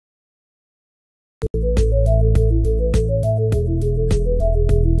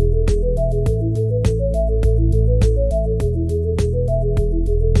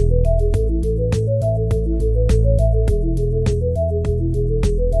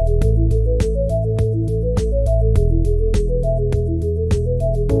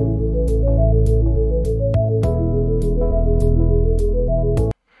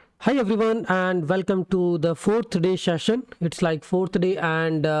Hi everyone and welcome to the fourth day session. It's like fourth day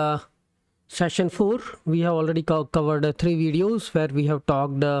and session 4. We have already covered 3 videos where we have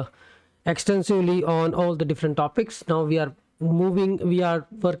talked extensively on all the different topics. Now we are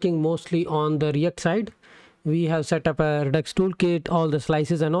working mostly on the React side. We have set up a Redux toolkit, all the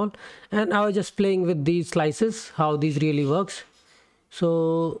slices and all, and I was just playing with these slices, how these really works.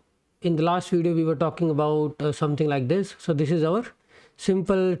 So in the last video we were talking about something like this. So this is our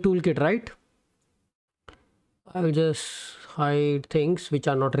simple toolkit, right? I will just hide things which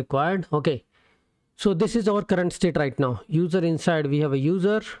are not required. Okay, so this is our current state right now. User inside, we have a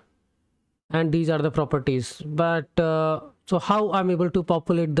user and these are the properties. But so how I'm able to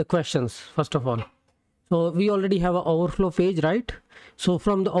populate the questions? First of all, so we already have an overflow page, right? So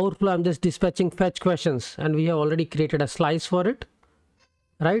from the overflow I'm just dispatching fetch questions, and we have already created a slice for it,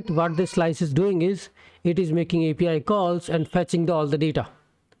 right? What this slice is doing is it is making API calls and fetching all the data,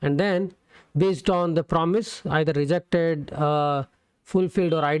 and then based on the promise, either rejected,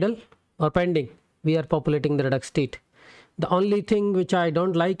 fulfilled, or idle or pending, we are populating the Redux state. The only thing which I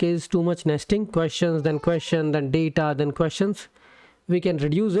don't like is too much nesting. Questions, then question, then data, then questions. We can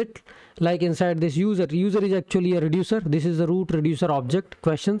reduce it, like inside this user is actually a reducer. This is the root reducer object,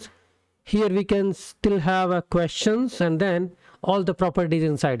 questions. Here we can still have a questions and then all the properties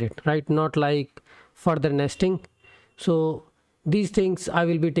inside it, right? Not like further nesting. So these things I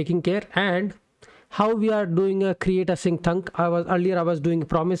will be taking care. And how we are doing a CreateAsyncThunk, earlier I was doing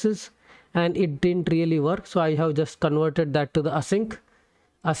promises and it didn't really work, so I have just converted that to the async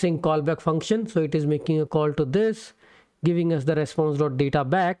callback function. So it is making a call to this, giving us the response.data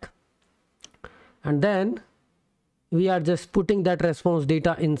back, and then we are just putting that response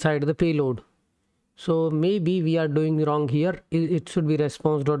data inside the payload. So maybe we are doing wrong here. It should be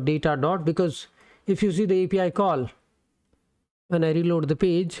response.data. Because if you see the API call, when I reload the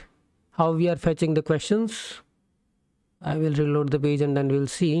page, how we are fetching the questions, I will reload the page and then we'll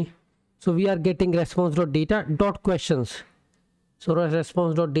see. So we are getting response.data.questions. So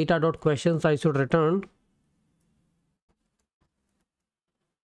response.data.questions I should return.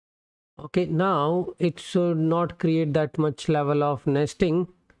 Okay, now it should not create that much level of nesting.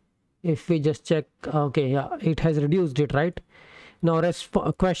 If we just check, okay, yeah, it has reduced it, right? Now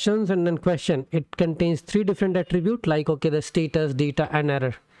questions and then question, it contains 3 different attributes, like, okay, the status, data, and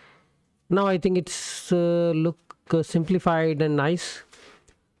error. Now I think it's look simplified and nice.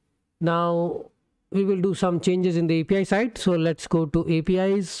 Now we will do some changes in the API side. So let's go to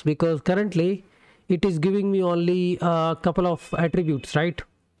APIs, because currently it is giving me only a couple of attributes, right?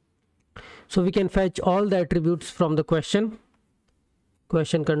 So we can fetch all the attributes from the question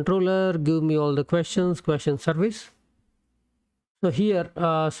controller, give me all the questions, question service. So here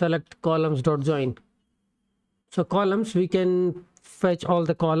select columns.join. So columns, we can fetch all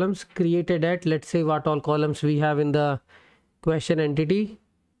the columns created at, let's say what all columns we have in the question entity.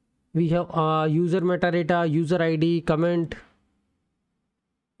 We have user metadata, user ID, comment,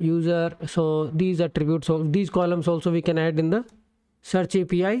 user. So these attributes, so these columns also we can add in the search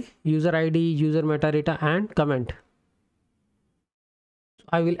API, user ID, user metadata, and comment.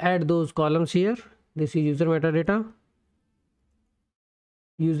 I will add those columns here. This is user metadata,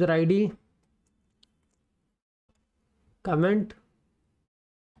 user ID, comment,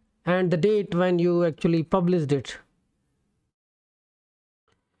 and the date when you actually published it.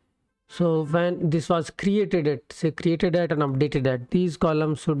 So when this was created at, say created at and updated at, these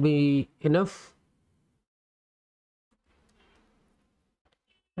columns should be enough.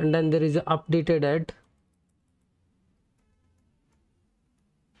 And then there is a updated at.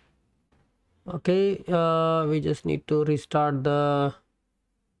 Okay, we just need to restart the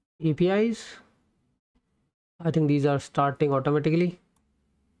APIs. I think these are starting automatically.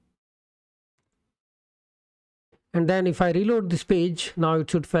 And then if I reload this page, now it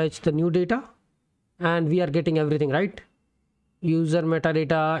should fetch the new data and we are getting everything, right? User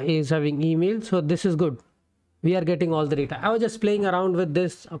metadata is having email, so this is good. We are getting all the data. I was just playing around with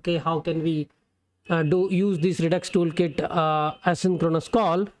this. Okay, how can we use this Redux toolkit asynchronous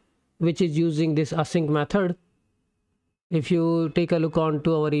call, which is using this async method. If you take a look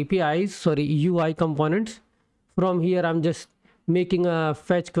onto our APIs, sorry, UI components, from here I'm just making a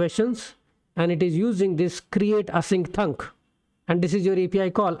fetch questions, and it is using this CreateAsyncThunk, and this is your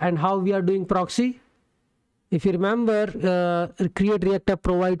API call. And how we are doing proxy, if you remember, Create React App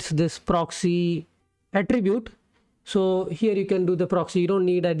provides this proxy attribute. So here you can do the proxy. You don't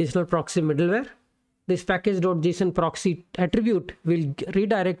need additional proxy middleware. This package.json proxy attribute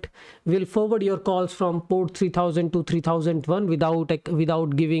will forward your calls from port 3000 to 3001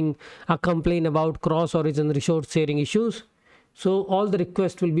 without giving a complaint about cross origin resource sharing issues. So all the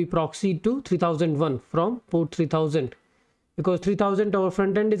requests will be proxied to 3001 from port 3000, because 3000 our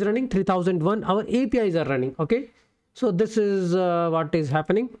front end is running, 3001 our APIs are running. Okay, so this is what is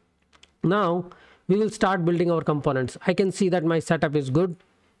happening. Now we will start building our components. I can see that my setup is good.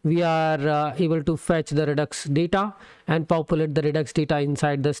 We are able to fetch the Redux data and populate the Redux data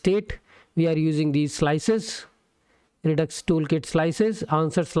inside the state. We are using these slices, Redux toolkit slices,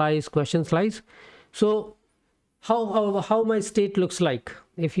 answer slice, question slice. So how my state looks like,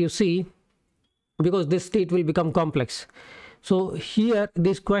 if you see, because this state will become complex. So here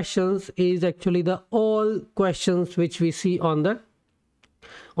these questions is actually the all questions which we see on the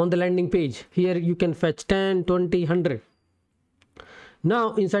landing page. Here you can fetch 10, 20, 100.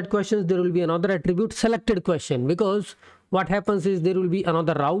 Now inside questions there will be another attribute, selected question, because what happens is there will be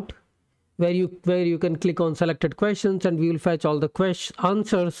another route where you can click on selected questions, and we will fetch all the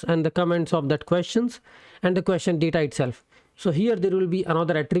answers and the comments of that questions and the question data itself. So here there will be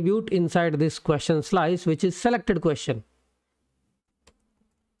another attribute inside this question slice, which is selected question.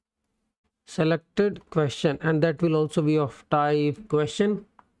 Selected question, and that will also be of type question.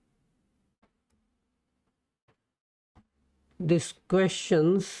 This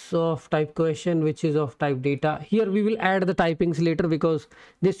questions of type question, which is of type data. Here we will add the typings later, because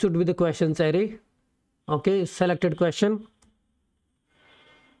this should be the questions array. Okay, selected question.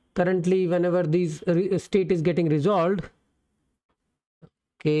 Currently whenever these state is getting resolved,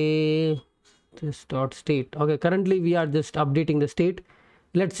 okay, this dot state. Okay, currently we are just updating the state.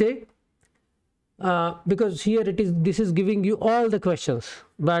 Let's say because here this is giving you all the questions,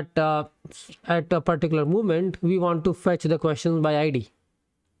 but at a particular moment we want to fetch the questions by ID.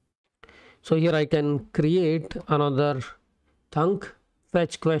 So here I can create another thunk,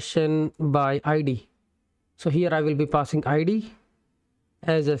 fetch question by ID. So here I will be passing ID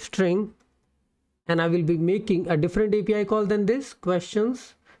as a string, and I will be making a different API call than this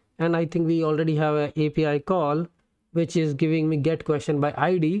questions. And I think we already have an API call which is giving me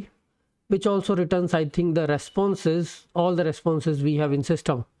getQuestionById, which also returns, I think, the responses, all the responses we have in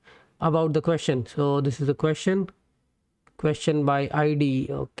system about the question. So this is the question by ID.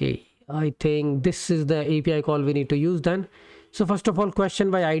 Okay, I think this is the API call we need to use then. So first of all,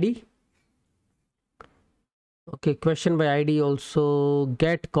 question by ID. Okay, question by ID, also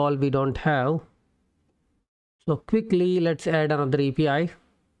get call we don't have. So quickly let's add another API.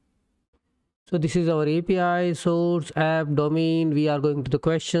 So this is our API, source, app, domain. We are going to the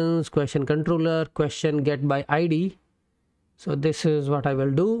questions, question controller, question get by ID. So this is what I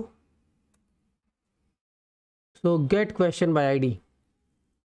will do. So get question by ID.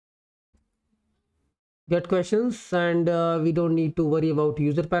 Get questions, and we don't need to worry about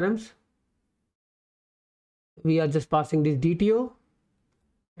user params. We are just passing this DTO,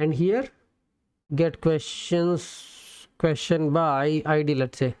 and here get questions, question by ID,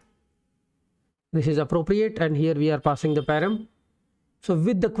 let's say. This is appropriate, and here we are passing the param. So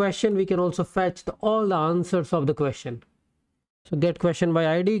with the question we can also fetch all the answers of the question. So get question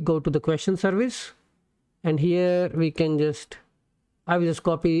by ID, go to the question service, and here we can just, I will just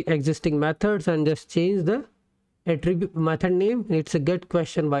copy existing methods and just change the attribute method name. It's a get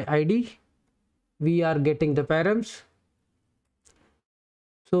question by ID. We are getting the params.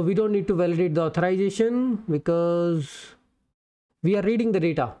 So we don't need to validate the authorization because we are reading the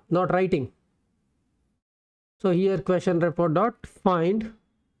data, not writing. So here question report dot find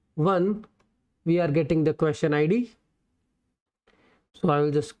one, we are getting the question ID. So I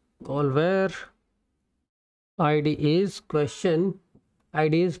will just call where ID is question,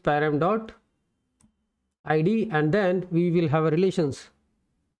 ID is param dot ID, and then we will have a relation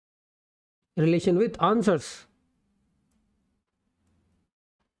with answers.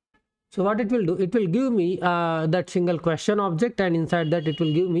 So what it will do, it will give me that single question object, and inside that it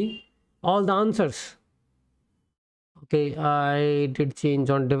will give me all the answers. Okay, I did change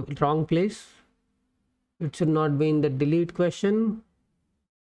on the wrong place. It should not be in the delete question.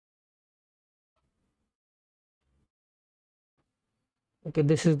 Okay,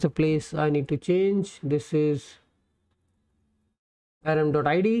 this is the place I need to change. This is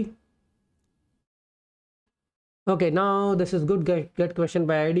param.id. Okay, now this is good. Get question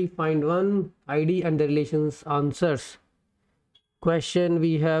by ID, find one, ID, and the relations answers. Question,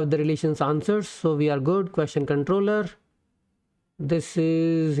 we have the relations answers, so we are good. Question controller, this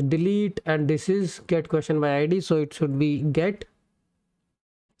is delete, and this is get question by ID, so it should be get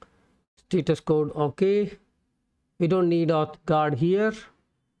status code. Okay, we don't need auth guard here.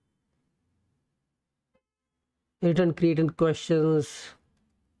 Return created questions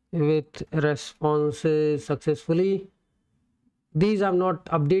with responses successfully. These I'm not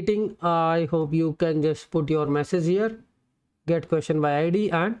updating. I hope you can just put your message here. get question by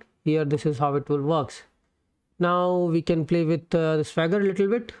ID, and here this is how it will works. Now we can play with the Swagger a little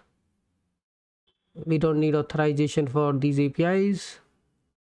bit. We don't need authorization for these APIs.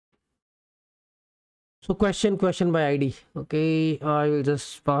 So question by ID. Okay, I will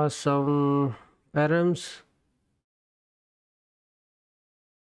just pass some params.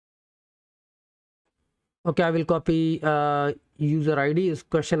 Okay, I will copy user ID is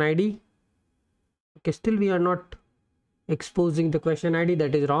question ID. Okay, still we are not exposing the question ID,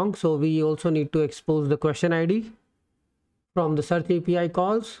 that is wrong. So we also need to expose the question ID from the search API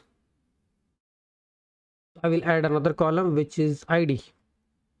calls. I will add another column which is ID,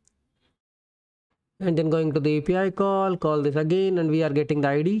 and then going to the API call this again, and we are getting the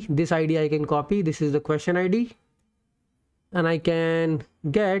ID. This ID I can copy. This is the question ID, and I can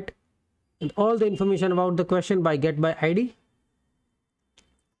get all the information about the question by get by ID.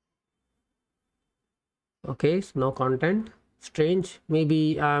 Okay, so no content. Strange.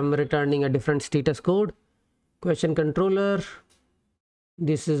 Maybe I'm returning a different status code. Question controller.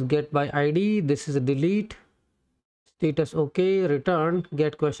 This is get by ID. This is a delete. Status okay. Return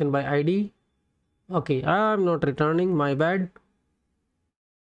get question by ID. Okay, I'm not returning, my bad.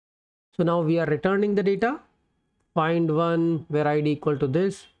 So now we are returning the data. Find one where ID equal to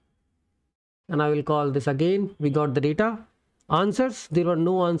this, and I will call this again. We got the data. Answers, there were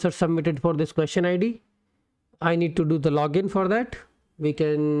no answers submitted for this question ID. I need to do the login for that. We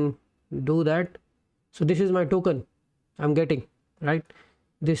can do that. So this is my token I'm getting, right?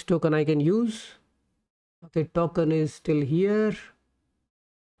 This token I can use. Okay, token is still here.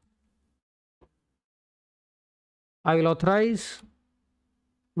 I will authorize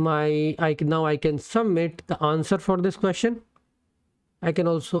my, now I can submit the answer for this question. I can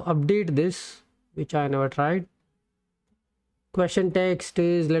also update this, which I never tried. Question text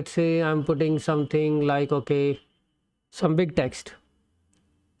is, let's say I'm putting something like, okay, some big text.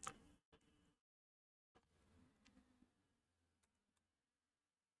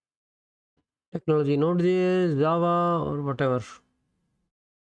 Technology Node.js, Java, or whatever.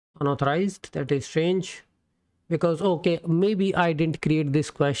 Unauthorized, that is strange. Because, okay, maybe I didn't create this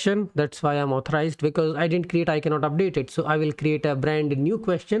question. That's why I'm authorized. Because I didn't create, I cannot update it. So I will create a brand new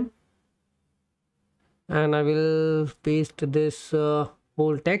question. And I will paste this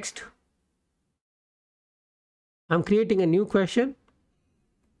whole text. I'm creating a new question.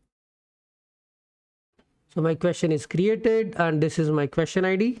 So my question is created, and this is my question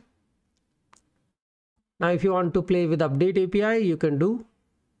ID. Now, if you want to play with update API, you can do.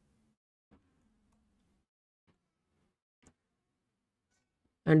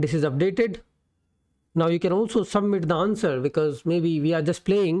 And this is updated. Now you can also submit the answer, because maybe we are just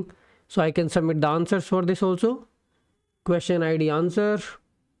playing. So I can submit the answers for this also. Question ID answer.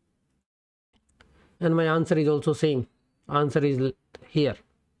 And my answer is also same. Answer is here.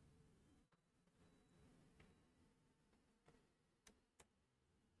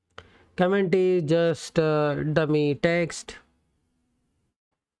 Comment is just dummy text.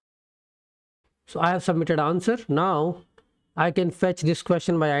 So I have submitted answer. Now I can fetch this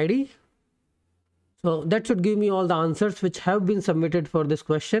question by ID. So that should give me all the answers which have been submitted for this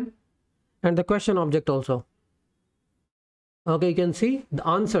question, and the question object also. Okay, you can see the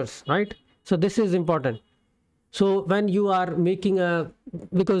answers, right? So this is important. So when you are making a,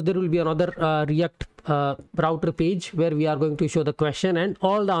 because there will be another React router page where we are going to show the question and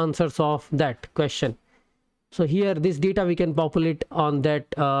all the answers of that question. So here this data we can populate on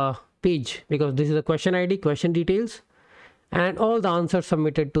that page, because this is a question ID, question details, and all the answers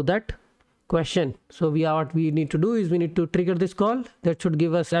submitted to that question. So what we need to do is we need to trigger this call that should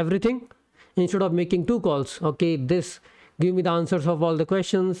give us everything instead of making two calls. Okay, this give me the answers of all the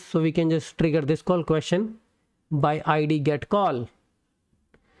questions. So we can just trigger this call, question by ID get call.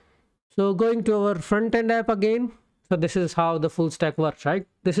 So going to our front end app again. So this is how the full stack works, right?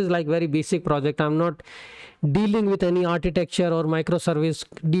 This is like very basic project. I'm not dealing with any architecture or microservice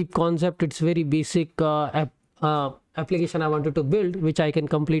deep concept. It's very basic application I wanted to build, which I can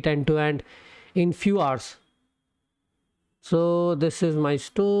complete end to end in few hours. So this is my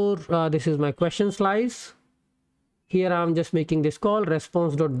store. This is my question slice. Here I'm just making this call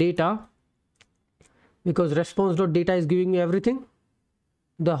response.data, because response.data is giving me everything,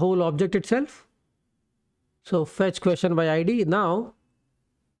 the whole object itself. So fetch question by ID. Now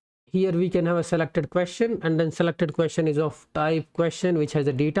here we can have a selected question, and then selected question is of type question, which has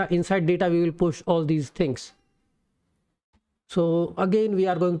a data. Inside data we will push all these things. So again we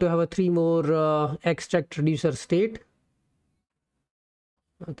are going to have a 3 more extract reducer state.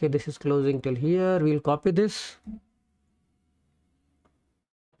 Okay, this is closing till here. We'll copy this.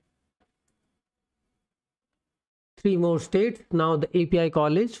 3 more states. Now the API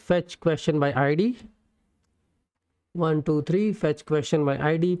call is fetch question by ID. 1, 2, 3, fetch question by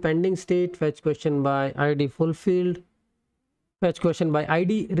ID, pending state, fetch question by ID fulfilled, fetch question by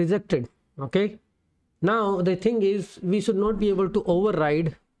ID rejected. Okay. Now the thing is, we should not be able to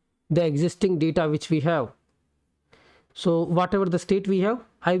override the existing data which we have. So whatever the state we have,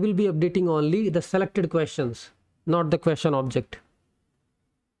 I will be updating only the selected questions, not the question object.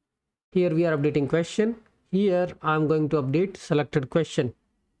 Here we are updating question. Here I'm going to update selected question.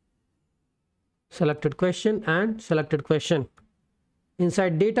 Selected question and selected question.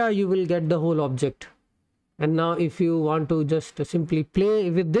 Inside data, you will get the whole object. And now if you want to just simply play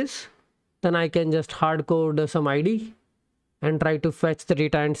with this, then I can just hard code some ID and try to fetch the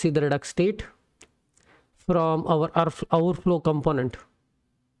data and see the Redux state from our overflow component.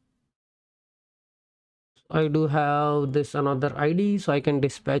 I do have this another ID, so I can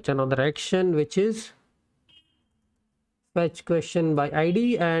dispatch another action, which is fetch question by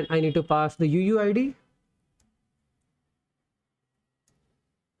ID, and I need to pass the UUID.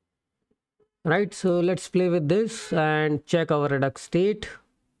 Right, so let's play with this and check our Redux state.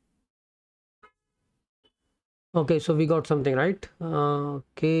 Okay, so we got something, right?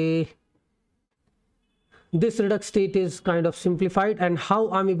 Okay. This Redux state is kind of simplified, and how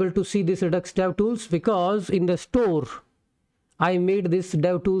I'm able to see this Redux dev tools, because in the store I made this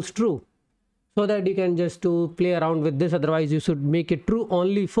dev tools true, so that you can just to play around with this. Otherwise you should make it true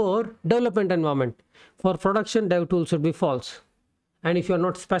only for development environment. For production, dev tools should be false, and if you're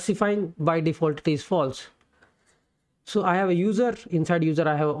not specifying, by default it is false. So I have a user, inside user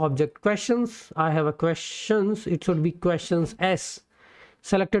I have object questions, I have a questions, it should be questions s,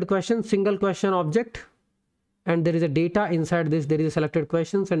 selected question, single question object, and there is a data. Inside this there is a selected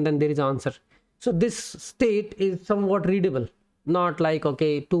questions, and then there is answer. So this state is somewhat readable, not like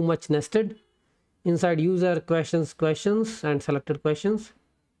okay too much nested. Inside user questions and selected questions,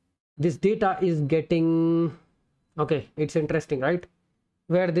 this data is getting, okay, it's interesting, right?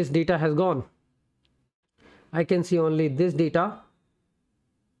 Where this data has gone, I can see only this data.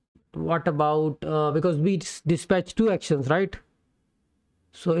 What about because we dispatch 2 actions, right?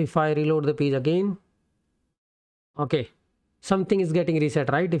 So if I reload the page again, okay, something is getting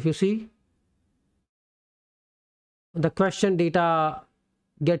reset, right? If you see, the question data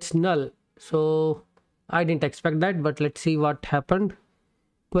gets null. So I didn't expect that, but let's see what happened.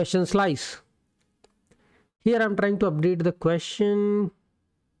 Question slice. Here I'm trying to update the question.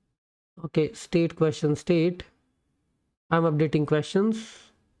 Okay, state question state. I'm updating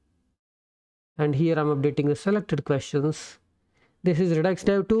questions, and here I'm updating the selected questions. This is Redux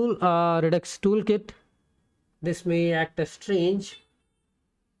dev tool, Redux toolkit. This may act as strange,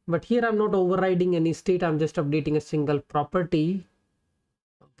 but here I'm not overriding any state. I'm just updating a single property.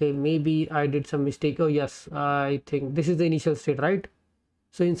 Okay, maybe I did some mistake. Oh yes, I think this is the initial state, right?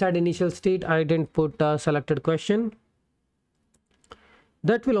 So inside initial state I didn't put a selected question.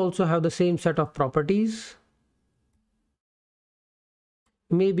 That will also have the same set of properties.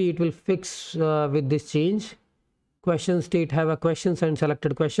 Maybe it will fix with this change. Question state have a questions and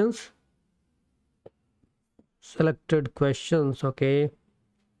selected questions. Selected questions, okay.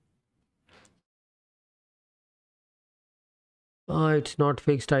 It's not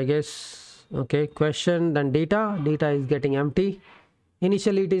fixed, I guess. Okay, question, then data. Data is getting empty.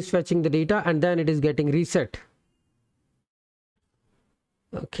 Initially it is fetching the data, and then it is getting reset.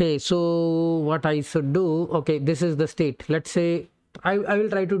 Okay, so what I should do, okay, this is the state. Let's say I will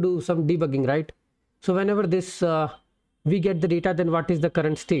try to do some debugging, right? So whenever this we get the data, then what is the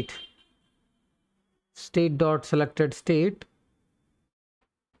current state? State dot selected state.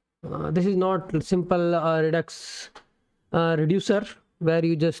 This is not simple Redux reducer where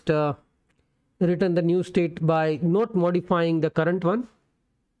you just return the new state by not modifying the current one.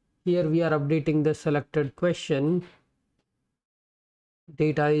 Here we are updating the selected question.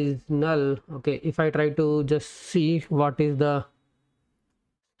 Data is null. Okay, if I try to just see what is the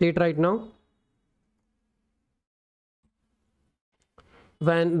state right now,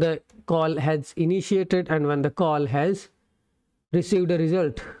 when the call has initiated and when the call has received a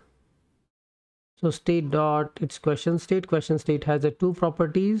result. So state dot its question state has a 2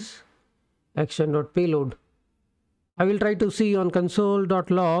 properties, action dot payload. I will try to see on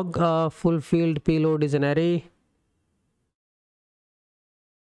console.log fulfilled payload is an array.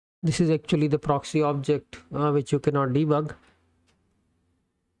 This is actually the proxy object which you cannot debug.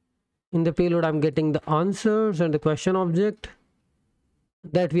 In the payload I'm getting the answers and the question object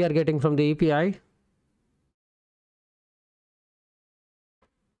that we are getting from the API.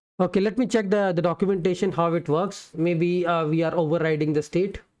 Okay, let me check the documentation how it works. Maybe we are overriding the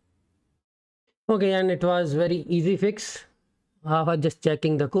state. Okay, and it was very easy fix. I was just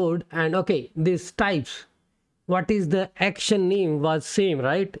checking the code, and okay, these types, what is the action name was same,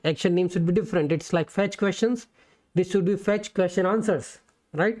 right? Action name should be different. It's like fetch questions. This should be fetch question answers,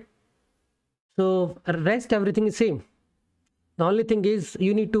 right? So rest everything is same. The only thing is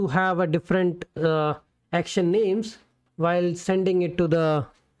you need to have a different action names while sending it to the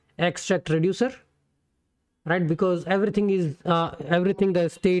extract reducer, right? Because everything the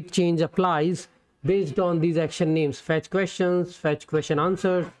state change applies based on these action names: fetch questions, fetch question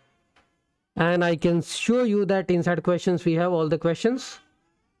answers. And I can show you that inside questions we have all the questions,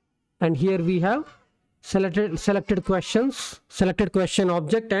 and here we have selected questions, selected question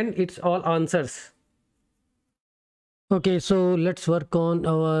object, and it's all answers. Okay, so let's work on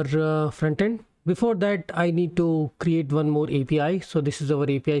our front end. Before that, I need to create one more API. So this is our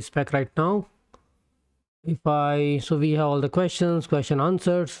API spec right now. So we have all the questions, question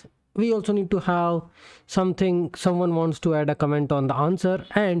answers. We also need to have something, someone wants to add a comment on the answer,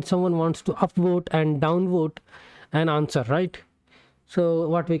 and someone wants to upvote and downvote an answer, right? So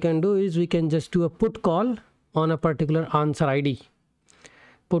what we can do is we can just do a put call on a particular answer ID,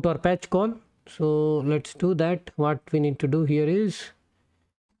 put or patch call. So let's do that. What we need to do here is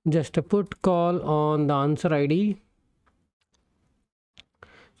just a put call on the answer ID.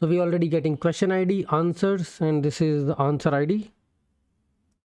 So we already getting question ID, answers, and this is the answer ID,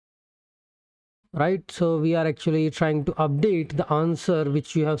 right? So we are actually trying to update the answer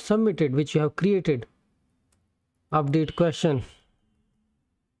which you have submitted, which you have created. Update question.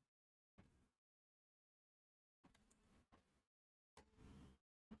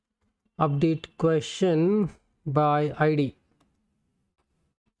 Update question by ID.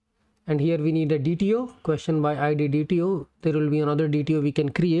 And here we need a DTO, question by ID DTO. There will be another DTO we can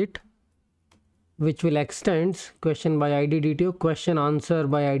create, which will extend question by ID DTO, question answer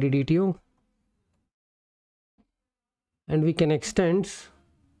by ID DTO. And we can extend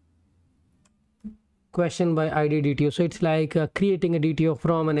question by ID DTO. So it's like creating a DTO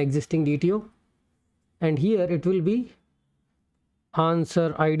from an existing DTO. And here it will be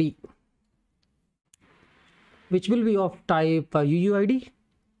answer ID, which will be of type UUID.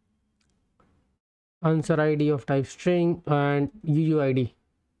 Answer ID of type string and UUID.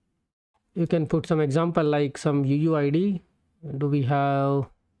 You can put some example like some UUID. Do we have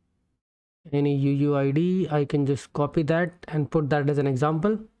any UUID? I can just copy that and put that as an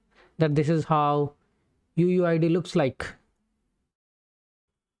example, that this is how UUID looks like.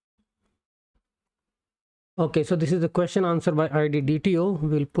 Okay, so this is the question answer by ID DTO.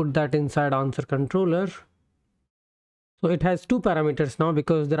 We'll put that inside answer controller. So it has two parameters now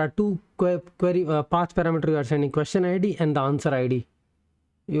because there are two query path parameter you are sending, question ID and the answer ID.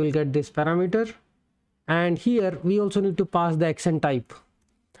 You will get this parameter, and here we also need to pass the action type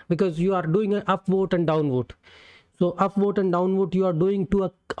because you are doing an upvote and downvote. So upvote and downvote you are doing to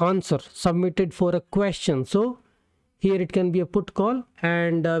a answer submitted for a question. So here it can be a put call,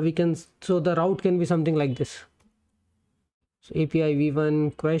 and so the route can be something like this. So API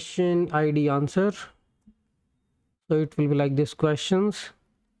v1 question ID answer. So it will be like this: questions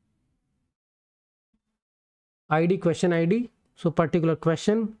ID, question ID. So particular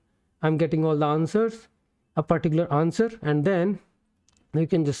question, I'm getting all the answers, a particular answer, and then you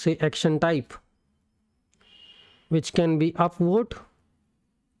can just say action type, which can be upvote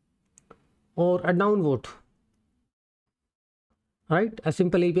or a downvote, right? A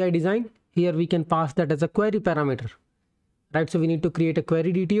simple API design. Here we can pass that as a query parameter, right? So we need to create a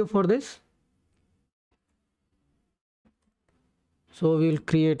query DTO for this. So we'll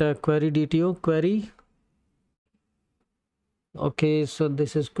create a query DTO, query. Okay, so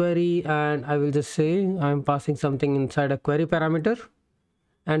this is query, and I will just say I'm passing something inside a query parameter,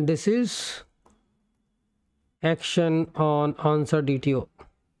 and this is action on answer DTO.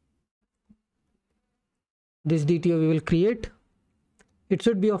 This DTO we will create. It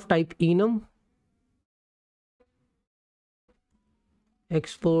should be of type enum.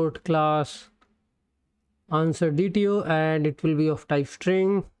 Export class answer DTO, and it will be of type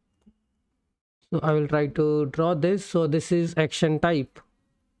string. So I will try to draw this. So this is action type.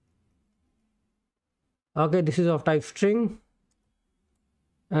 Okay, this is of type string,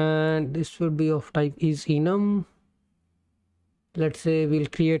 and this would be of type is enum. Let's say we'll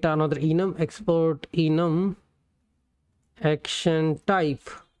create another enum, export enum action type,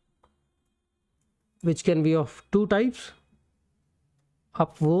 which can be of two types: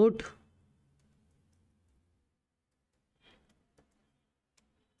 upvote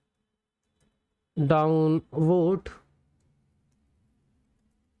downvote.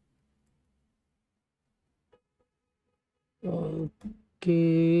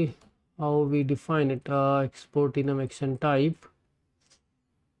 Okay, how we define it. Export enum action type.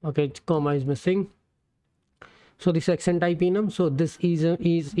 Okay, comma is missing. So this action type enum, so this is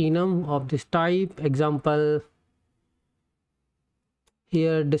enum of this type. Example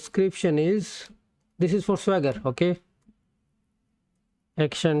here, description is, this is for Swagger. Okay,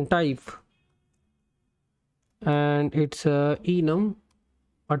 action type, and it's enum.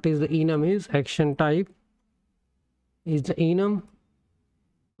 What is the enum? Is action type is the enum,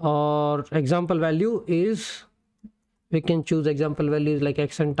 or example value is, we can choose example values like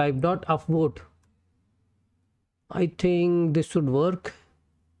action type dot upvote. I think this should work,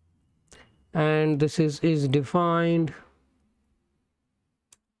 and this is defined.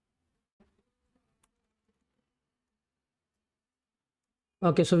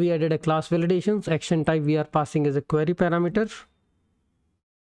 Okay, so we added a class validations. Action type we are passing as a query parameter.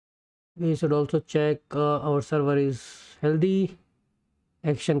 We should also check our server is healthy.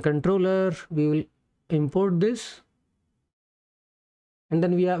 Action controller, we will import this, and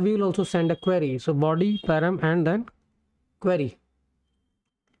then we will also send a query. So body param and then query.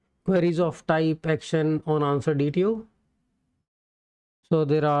 Queries of type action on answer DTO. So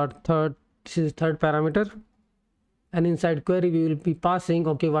there are this is third parameter, and inside query we will be passing,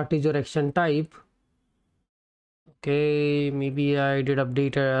 okay, what is your action type? Okay, maybe I did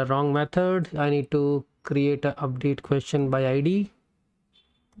update a wrong method. I need to create a update question by ID.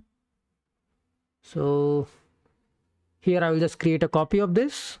 So here I will just create a copy of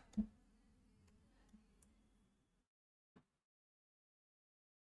this.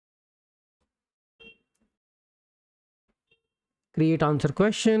 Create answer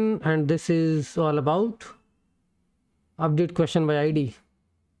question, and this is all about update question by ID.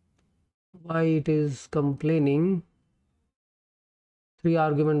 Why it is complaining? 3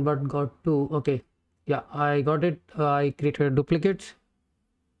 argument but got 2. Okay, yeah, I got it. I created duplicates.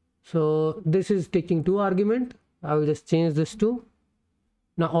 So this is taking 2 argument. I will just change this to,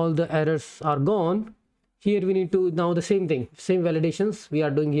 now all the errors are gone. Here we need to, now the same thing, same validations we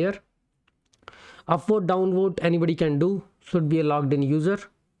are doing here. Upvote, downvote, anybody can do, should be a logged in user.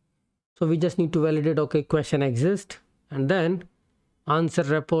 So we just need to validate, okay, question exists, and then answer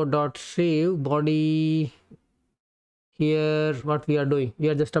repo dot save body. Here what we are doing, we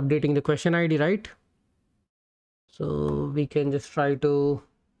are just updating the question ID, right? So we can just try to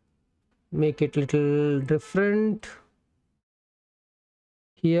make it little different.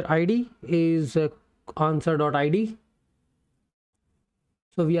 Here ID is answer.id.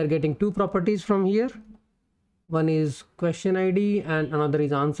 So we are getting 2 properties from here. One is question ID and another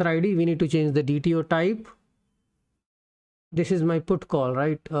is answer ID. We need to change the DTO type. This is my put call,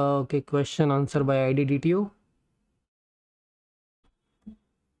 right? Okay, question answer by ID DTO.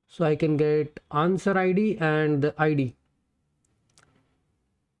 So I can get answer ID and the ID.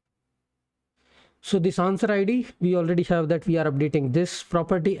 So this answer ID, we already have that. We are updating this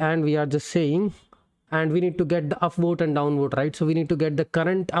property, and we are just saying, and we need to get the upvote and downvote, right? So we need to get the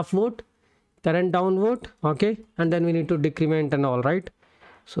current upvote, current downvote, okay, and then we need to decrement and all, right?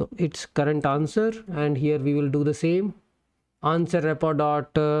 So it's current answer, and here we will do the same. Answer repo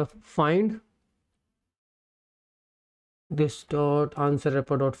dot find this dot answer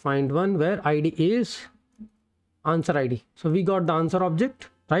repo dot find one, where ID is answer ID. So we got the answer object,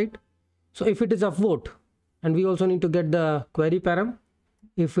 right? So if it is upvote, and we also need to get the query param,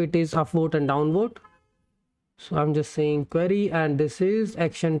 if it is upvote and downvote. So I'm just saying query, and this is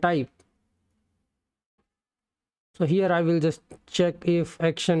action type. So here I will just check if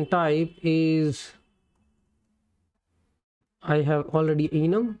action type is, I have already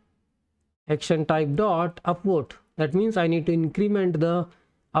enum action type dot upvote. That means I need to increment the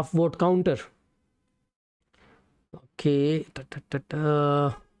upvote counter. Okay.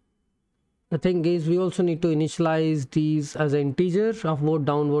 The thing is, we also need to initialize these as an integer. Upvote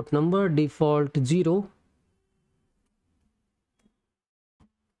downvote number default 0.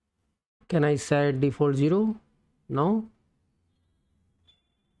 Can I set default 0? No.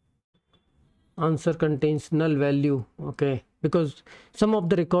 Answer contains null value. Okay, because some of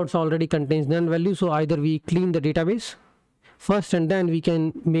the records already contains null value. So either we clean the database first and then we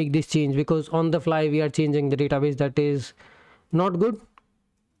can make this change, because on the fly we are changing the database. That is not good.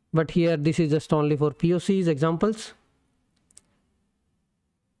 But here this is just only for POCs examples.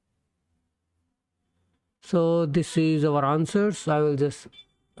 So this is our answers. I will just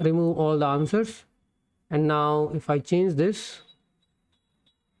remove all the answers, and now if I change this,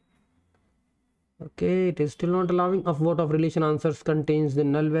 okay, it is still not allowing. Upvote of relation answers contains the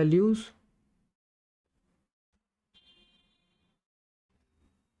null values.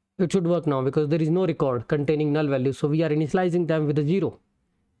 It should work now because there is no record containing null values. So we are initializing them with a 0.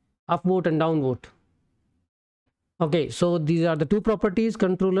 upvote and downvote. Okay, so these are the two properties.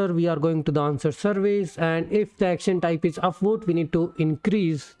 Controller, we are going to the answer surveys, and if the action type is upvote, we need to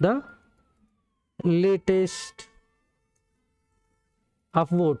increase the latest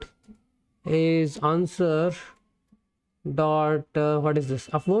upvote is answer dot what is this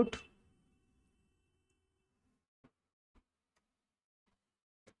upvote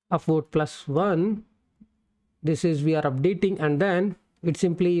 +1. This is we are updating, and then it's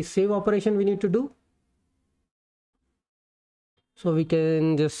simply save operation we need to do. So we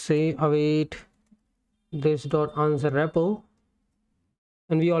can just say await this dot answer repo,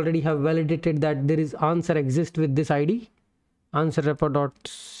 and we already have validated that there is answer exists with this id. Answer repo dot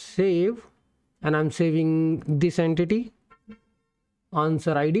save, and I'm saving this entity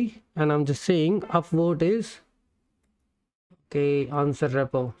answer id, and I'm just saying upvote is okay answer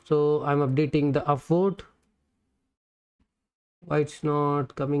repo. So I'm updating the upvote. Why it's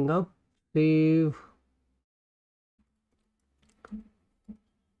not coming up? Save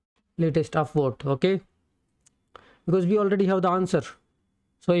latest upvote. Okay, because we already have the answer.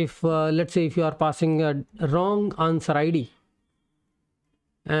 So if let's say if you are passing a wrong answer id,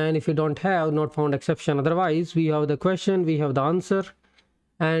 and if you don't have not found exception, otherwise we have the question, we have the answer,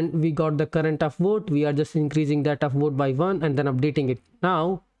 and we got the current upvote. We are just increasing that upvote by 1 and then updating it.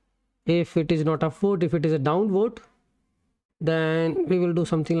 Now if it is not upvote, if it is a downvote, then we will do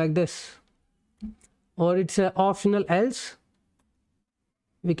something like this, or it's a optional else.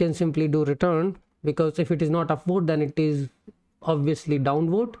 We can simply do return, because if it is not upvote, then it is obviously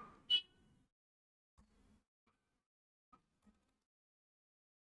downvote.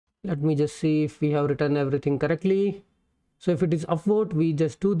 Let me just see if we have written everything correctly. So if it is upvote, we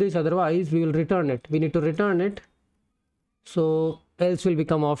just do this, otherwise we will return it. We need to return it, so else will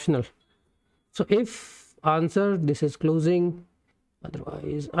become optional. So if answer, this is closing,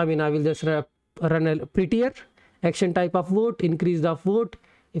 otherwise I will just run a prettier action type upvote, increase the upvote.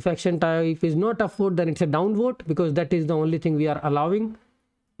 If action type is not upvote, then it's a downvote, because that is the only thing we are allowing.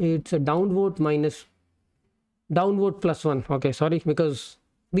 It's a downvote minus downvote +1. Okay, sorry, because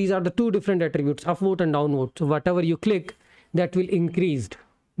these are the two different attributes, upvote and downvote. So whatever you click, that will increased,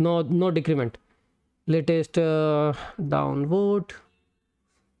 no decrement. Latest downvote,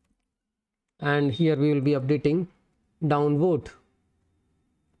 and here we will be updating downvote.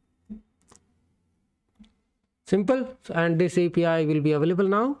 Simple. And this API will be available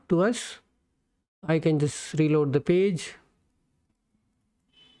now to us. I can just reload the page,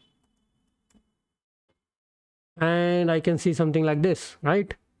 and I can see something like this,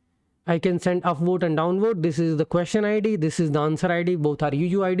 right? I can send upvote and downvote. This is the question ID, this is the answer ID, both are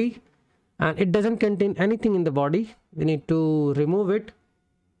UUID, and it doesn't contain anything in the body. We need to remove it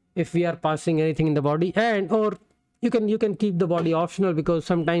if we are passing anything in the body, and or you can keep the body optional, because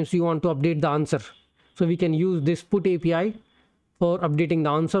sometimes you want to update the answer. So we can use this put API for updating the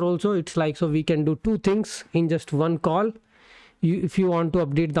answer also. It's like, so we can do two things in just one call. If you want to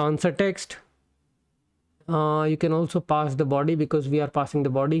update the answer text, you can also pass the body, because we are passing the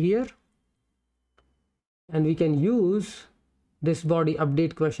body here, and we can use this body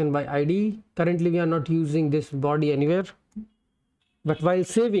update question by id. Currently we are not using this body anywhere, but while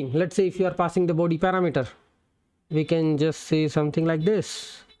saving, let's say if you are passing the body parameter, we can just say something like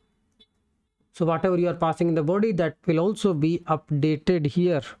this. So whatever you are passing in the body, that will also be updated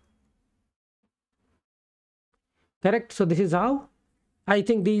here. Correct? So this is how. I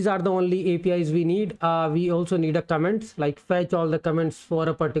think these are the only APIs we need. We also need a comments, like fetch all the comments for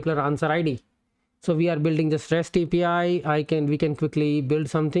a particular answer ID. So we are building this REST API. We can quickly build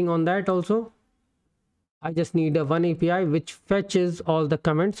something on that also. I just need a one API which fetches all the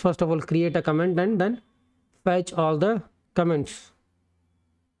comments. First of all, create a comment and then fetch all the comments.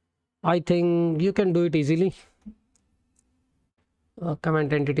 I think you can do it easily.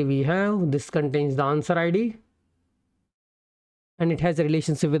 Comment entity we have. This contains the answer ID, and it has a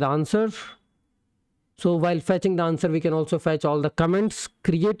relationship with answer. So while fetching the answer, we can also fetch all the comments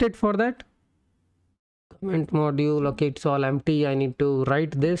created for that. Comment module. Okay, it's all empty. I need to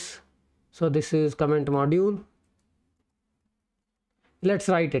write this. So this is comment module. Let's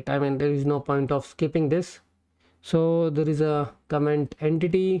write it. There is no point of skipping this. So there is a comment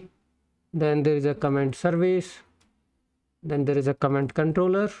entity, then there is a comment service, then there is a comment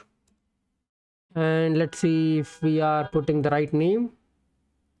controller, and let's see if we are putting the right name.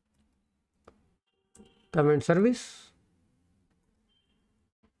 Comment service.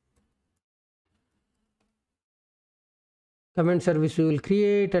 Comment service we will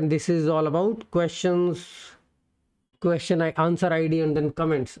create, and this is all about questions, answer ID, and then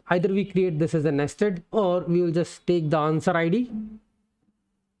comments. Either we create this as a nested, or we will just take the answer ID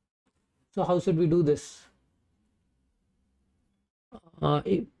So how should we do this?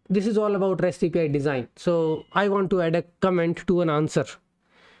 This is all about REST API design. So I want to add a comment to an answer.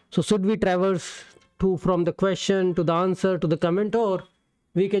 So should we traverse from the question to the answer to the comment, or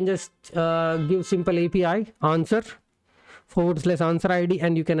we can just give simple API answer /answer ID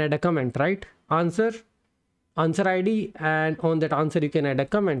and you can add a comment, right? Answer ID, and on that answer you can add a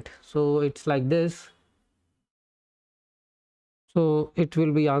comment. So it's like this. So it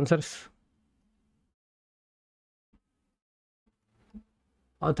will be answers,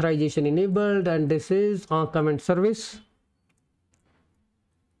 authorization enabled, and this is our comment service.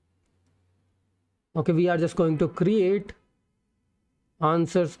 Okay, we are just going to create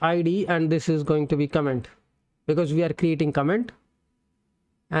answers ID, and this is going to be comment because we are creating comment.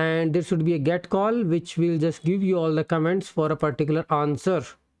 And there should be a get call which will just give you all the comments for a particular answer.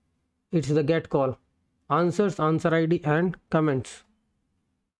 It's the get call, answers, answer ID, and comments.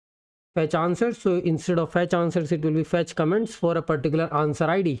 Fetch answers. So instead of fetch answers, it will be fetch comments for a particular answer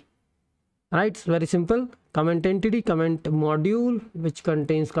ID. Right? It's very simple. Comment entity, comment module, which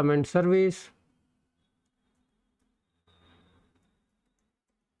contains comment service.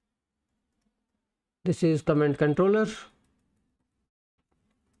 This is comment controller.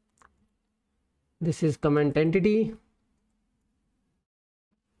 This is comment entity.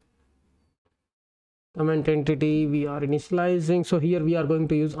 Comment entity we are initializing. So here we are going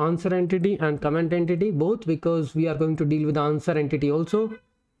to use answer entity and comment entity both, because we are going to deal with the answer entity also.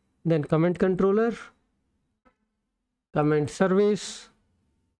 Then comment controller, comment service,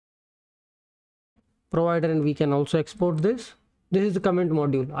 provider, and we can also export this. This is the comment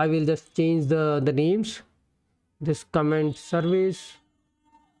module. I will just change the names. This comment service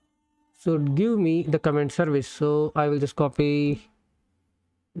should give me the comment service. So I will just copy,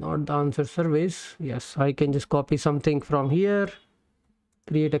 not the answer service. Yes, I can just copy something from here,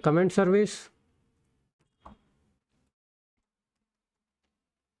 create a comment service.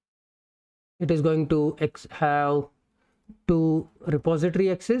 It is going to have two repository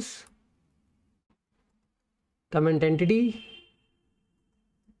access, comment entity,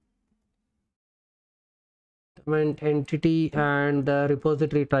 and the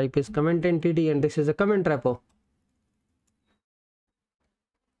repository type is comment entity, and this is a comment repo.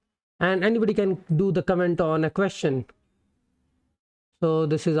 And anybody can do the comment on a question. So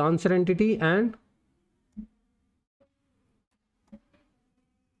this is answer entity and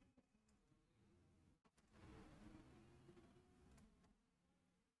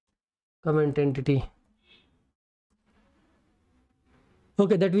comment entity.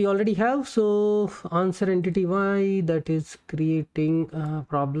 Okay, that we already have. So answer entity Y, that is creating a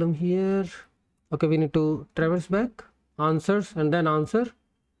problem here. Okay, we need to traverse back, answers, and then answer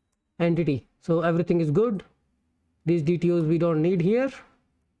entity. So everything is good. These DTOs we don't need here.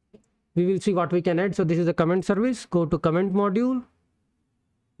 We will see what we can add. So this is a comment service. Go to comment module.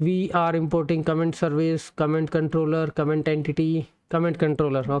 We are importing comment service, comment controller, comment entity, comment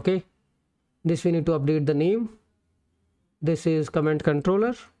controller. Okay, this we need to update the name. This is comment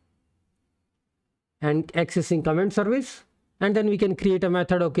controller and accessing comment service, and then we can create a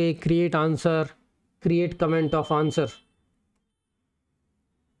method. Okay, create answer, create comment of answer.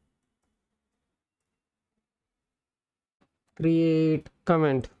 Create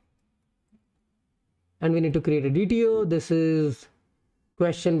comment, and we need to create a DTO. This is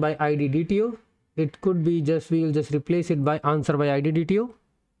question by ID DTO. It could be just, we will just replace it by answer by ID DTO.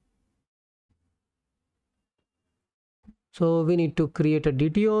 So we need to create a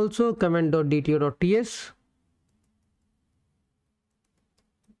DTO also, comment.dto.ts.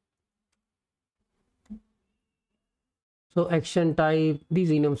 So action type, these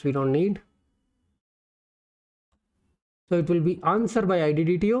enums we don't need. So it will be answer by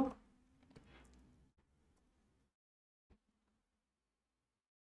ID DTO.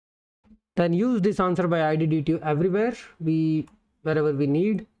 Then use this answer by ID DTO everywhere, wherever we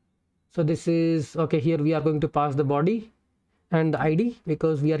need. So this is okay. Here we are going to pass the body and the ID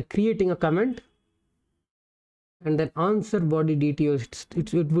because we are creating a comment, and then answer body DTO.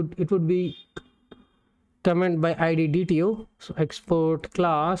 It would be comment by ID DTO. So export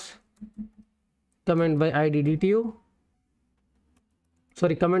class comment by ID DTO.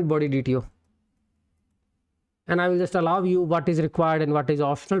 Sorry, comment body DTO. And I will just allow you what is required and what is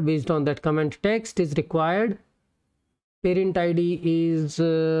optional based on that. Comment text is required. Parent ID is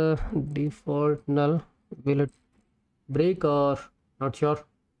default null. Will it break or not sure?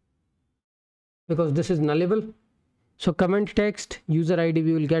 Because this is nullable. So comment text user ID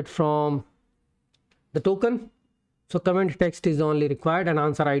we will get from the token. So comment text is only required, and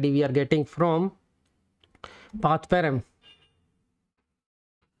answer ID we are getting from path param.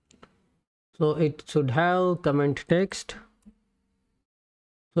 So it should have comment text.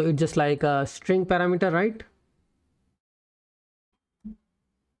 So it's just like a string parameter, right?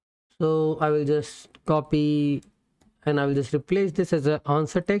 So I will just copy and I will just replace this as an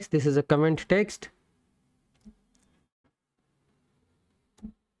answer text. This is a comment text.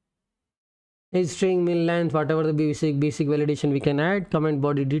 Is string min length, whatever the basic validation we can add, comment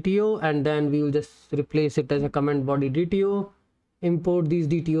body DTO, and then we will just replace it as a comment body DTO, import these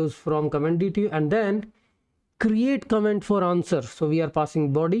DTOs from comment DTO, and then create comment for answer. So we are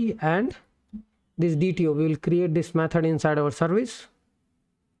passing body and this DTO. We will create this method inside our service.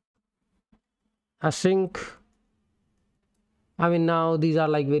 Async. I mean, now these are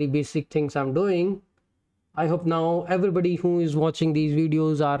like very basic things I'm doing. I hope now everybody who is watching these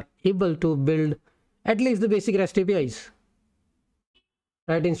videos are able to build at least the basic REST APIs,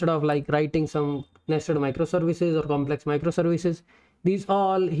 right? Instead of like writing some nested microservices or complex microservices. These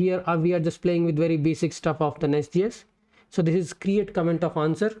all here are, we are just playing with very basic stuff of the Nestjs. So this is create comment of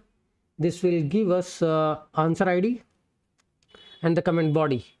answer. This will give us answer ID and the comment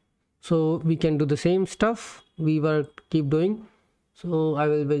body. So we can do the same stuff we were keep doing. So I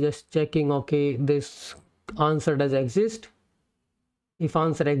will be just checking, okay, this answer does exist. If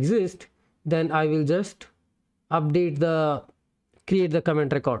answer exists, then I will just update the create the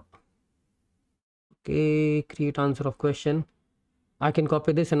comment record. Okay, create answer of question. I can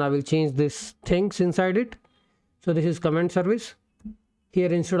copy this and I will change this things inside it. So this is comment service.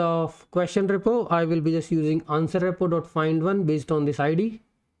 Here instead of question repo, I will be just using answer repo.find1 based on this ID.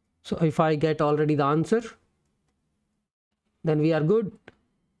 So if I get already the answer, then we are good.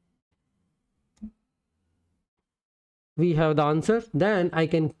 We have the answer. Then I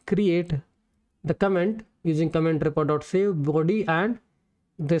can create the comment using comment repo.save body, and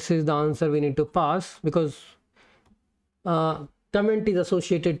this is the answer we need to pass, because comment is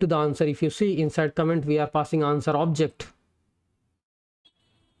associated to the answer. If you see inside comment, we are passing answer object.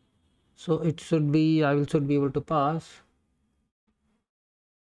 So it should be, I should be able to pass.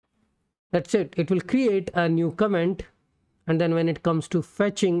 That's it. It will create a new comment, and then when it comes to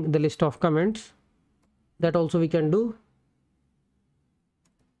fetching the list of comments, that also we can do.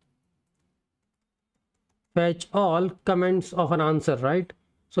 Fetch all comments of an answer, right?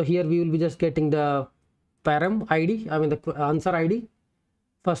 So here we will be just getting the param ID, I mean the answer ID.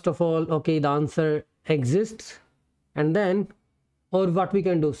 First of all, okay, the answer exists, and then, or what we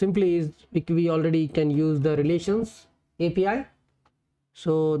can do simply is we already can use the relations API.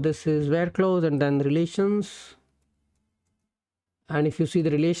 So this is where clause and then relations. And if you see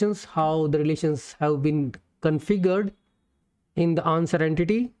the relations, how the relations have been configured in the answer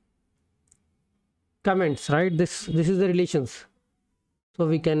entity, comments, right? This is the relations. So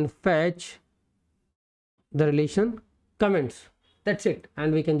we can fetch the relation comments. That's it.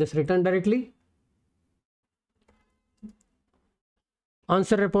 And we can just return directly.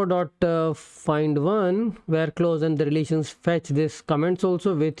 Answer repo.find1 where clause and the relations fetch this comments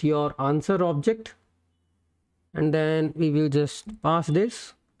also with your answer object. And then we will just pass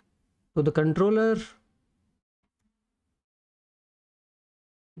this to the controller.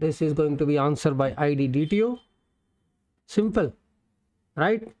 This is going to be answer by ID DTO. Simple,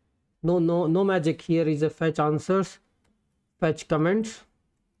 right? No magic. Here is a fetch answers, fetch comments.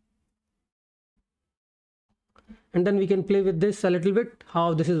 And then we can play with this a little bit,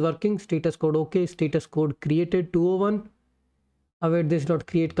 how this is working. Status code okay, status code created 201. Await this dot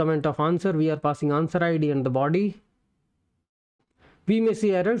create comment of answer. We are passing answer ID and the body. We may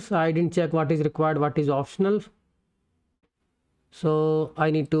see errors. I didn't check what is required, what is optional. So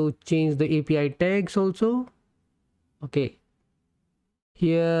I need to change the API tags also. Okay.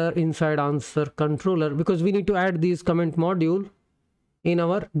 Here inside answer controller, because we need to add these comment module in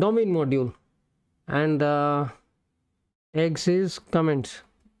our domain module, and eggs is comments.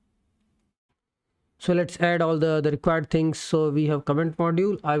 So let's add all the required things. So we have comment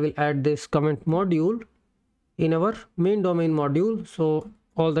module. I will add this comment module in our main domain module. So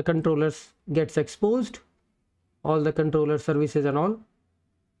all the controllers gets exposed, all the controller services and all.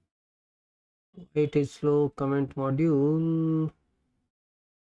 It is slow comment module.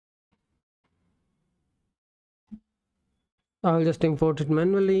 I'll just import it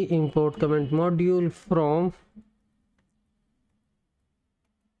manually. Import comment module from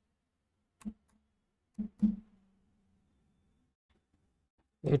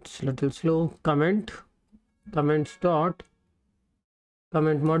it's little slow comments dot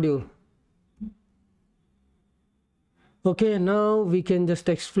comment module. Okay, now we can just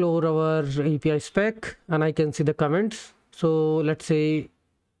explore our API spec and I can see the comments. So let's say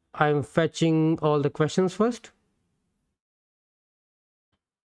I'm fetching all the questions first.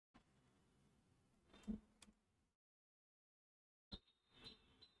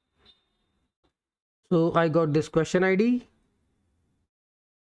 So I got this question ID.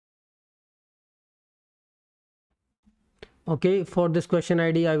 Okay, for this question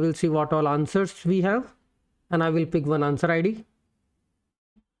ID, I will see what all answers we have, and I will pick one answer ID.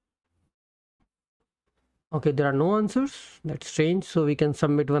 Okay, there are no answers. That's strange. So we can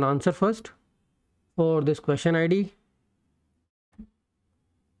submit one answer first for this question ID.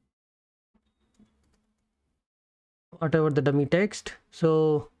 Whatever the dummy text.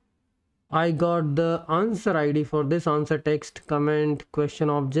 So I got the answer ID for this answer text comment question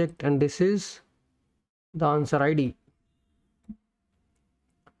object, and this is the answer ID.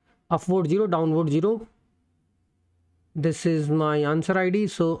 Upvote 0, downvote 0. This is my answer ID,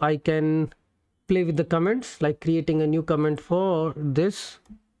 so I can play with the comments, like creating a new comment for this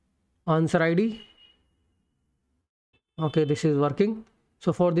answer ID. Okay, this is working.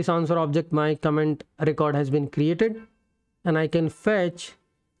 So for this answer object, my comment record has been created, and I can fetch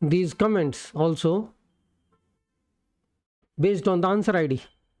these comments also based on the answer ID.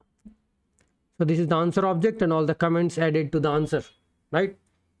 So this is the answer object and all the comments added to the answer, right?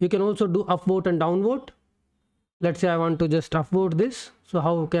 You can also do upvote and downvote. Let's say I want to just upvote this. So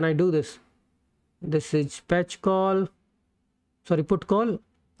how can I do this? This is put call,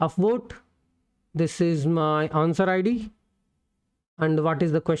 upvote. This is my answer ID. And what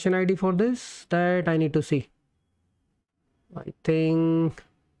is the question ID for this? That I need to see. I think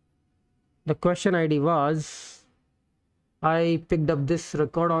the question ID was, I picked up this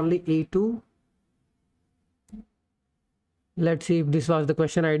record only A2. Let's see if this was the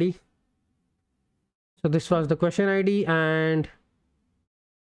question ID. So this was the question ID and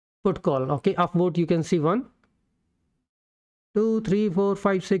put call. Okay, upvote, you can see 1, 2, 3, 4,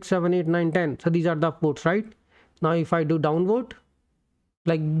 5, 6, 7, 8, 9, 10. So these are the upvotes, right? Now if I do downvote,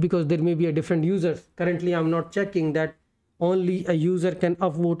 like, because there may be a different user. Currently I'm not checking that only a user can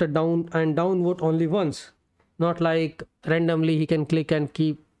upvote a down and downvote only once. Not like randomly he can click and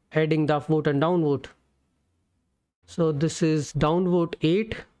keep adding the upvote and downvote. So this is downvote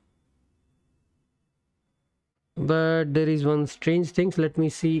 8. But there is one strange thing. So let me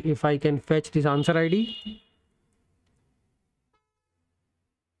see if I can fetch this answer ID.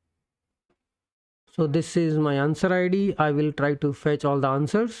 So this is my answer ID. I will try to fetch all the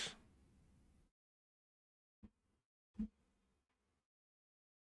answers.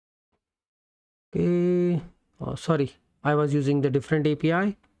 Okay. Oh, sorry, I was using the different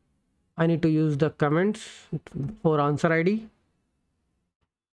API. I need to use the comments for answer ID.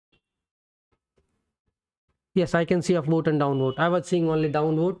 Yes, I can see upvote and downvote. I was seeing only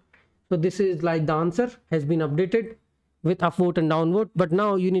downvote. So this is like the answer has been updated with upvote and downvote. But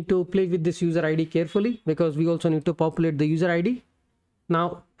now you need to play with this user ID carefully, because we also need to populate the user ID.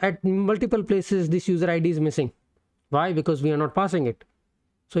 Now at multiple places this user ID is missing. Why? Because we are not passing it.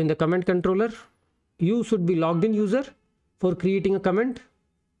 So in the comment controller, you should be logged in user for creating a comment,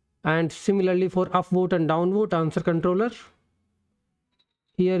 and similarly for upvote and downvote answer controller,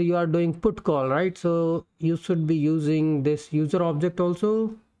 here you are doing put call, right? So you should be using this user object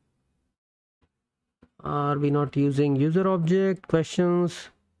also. Are we not using user object? Questions,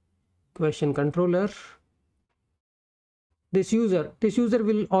 question controller. This user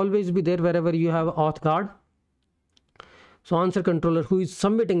will always be there wherever you have auth card. So answer controller, who is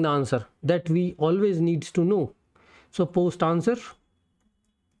submitting the answer, that we always needs to know. So post answer.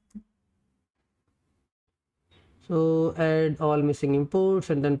 So add all missing imports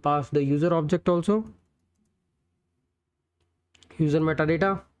and then pass the user object also. User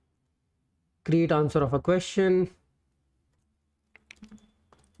metadata. Create answer of a question.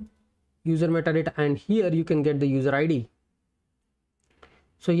 User metadata, and here you can get the user ID.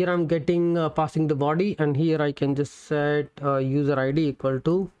 So here I'm getting passing the body, and here I can just set user ID equal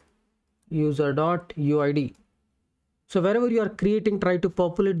to user.uid. So wherever you are creating, try to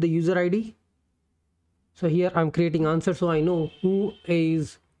populate the user ID. So here I'm creating answer, so I know who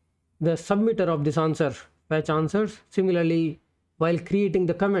is the submitter of this answer. Fetch answers. Similarly, while creating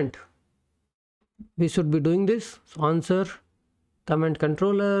the comment, we should be doing this. So answer, comment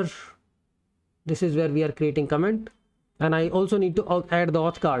controller. This is where we are creating comment. And I also need to add the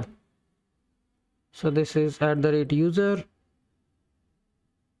auth card. So this is @user.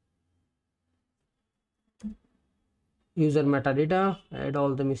 User metadata, add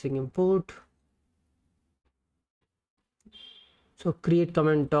all the missing input. So create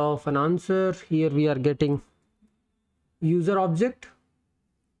comment of an answer. Here we are getting user object,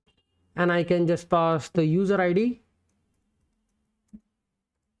 and I can just pass the user ID,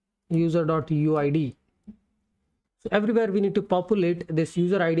 user.uid. So everywhere we need to populate this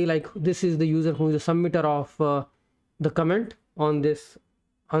user ID, like this is the user who is the submitter of the comment on this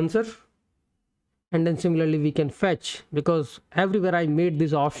answer. And then similarly we can fetch, because everywhere I made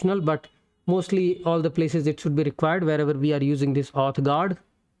this optional, but mostly all the places it should be required wherever we are using this auth guard.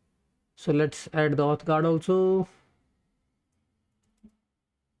 So let's add the auth guard also.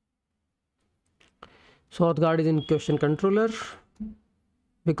 So auth guard is in question controller,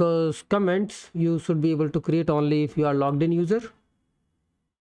 because comments you should be able to create only if you are logged in user.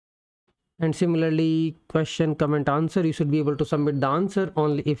 And similarly question comment answer, you should be able to submit the answer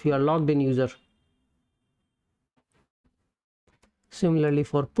only if you are logged in user. Similarly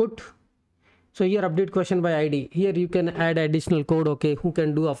for put, so here update question by ID, here you can add additional code, okay, who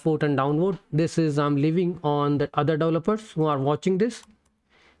can do upvote and downvote. This is I'm leaving on the other developers who are watching this.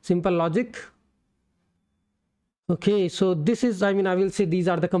 Simple logic. Okay, so this is, I will say these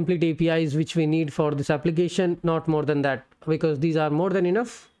are the complete APIs which we need for this application, not more than that, because these are more than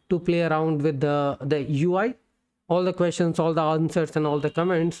enough to play around with the UI, all the questions, all the answers and all the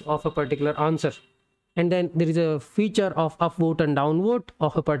comments of a particular answer. And then there is a feature of upvote and downvote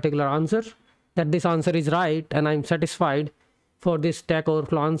of a particular answer, that this answer is right and I'm satisfied. For this Stack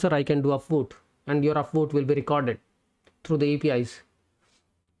Overflow answer, I can do upvote and your upvote will be recorded through the APIs.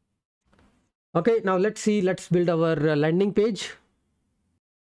 Okay, now let's build our landing page.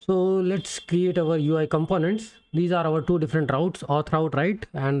 So let's create our UI components. These are our two different routes, auth route, right?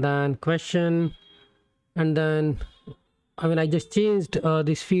 And then question, and then I just changed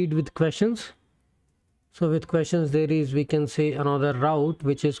this feed with questions. So with questions there is, we can say, another route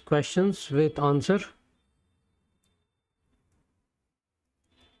which is questions with answer.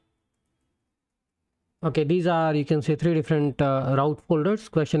 Okay, these are, you can say, three different route folders: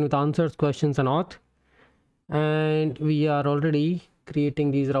 question with answers, questions and auth. And we are already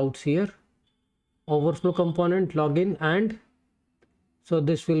creating these routes here. Overflow component, login, and so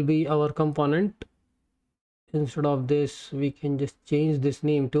this will be our component. Instead of this, we can just change this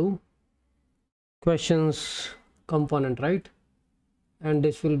name to questions component, right? And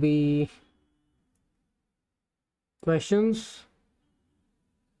this will be questions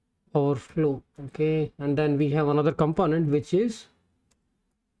overflow. Okay, and then we have another component which is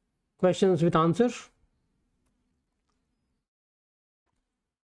questions with answer.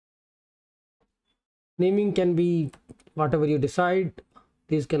 Naming can be whatever you decide,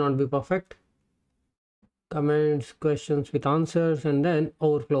 these cannot be perfect. Comments, questions with answers, and then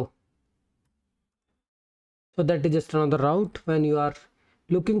overflow. So that is just another route. When you are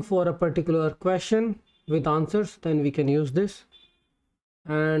looking for a particular question with answers, then we can use this.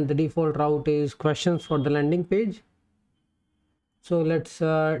 And the default route is questions for the landing page. So let's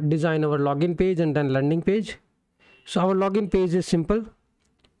design our login page and then landing page. So our login page is simple.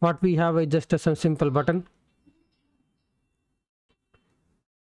 What we have is just a simple button.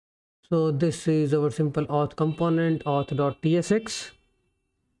 So this is our simple auth component, auth.tsx.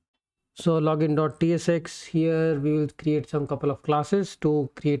 So login.tsx, here we will create some couple of classes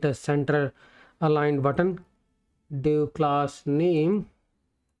to create a center aligned button. Div class name,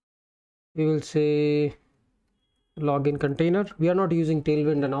 we will say login container. We are not using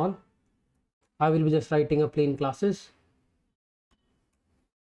Tailwind and all. I will be just writing a plain classes.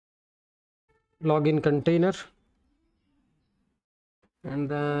 Login container, and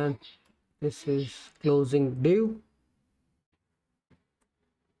then this is closing div.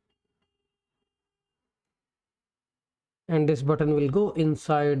 And this button will go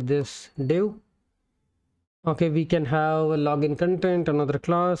inside this div. Okay, we can have a login content, another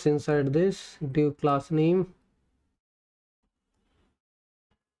class inside this div class name,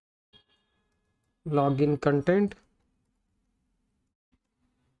 login content,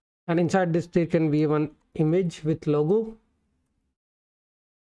 and inside this there can be one image with logo,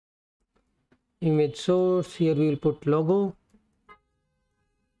 image source. Here we will put logo,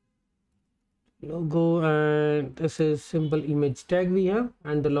 and this is simple image tag we have,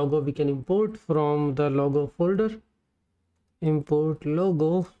 and the logo we can import from the logo folder. Import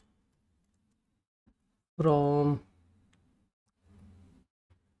logo from,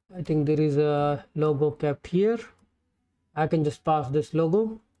 I think there is a logo kept here. I can just pass this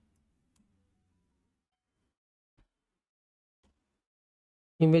logo.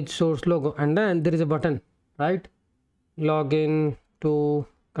 Image source logo, and then there is a button, right? Login to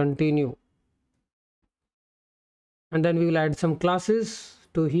continue. And then we will add some classes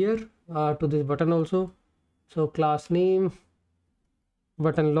to here, to this button also. So class name,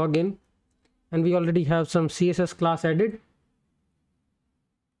 button login, and we already have some CSS class added,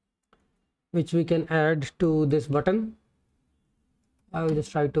 which we can add to this button. I will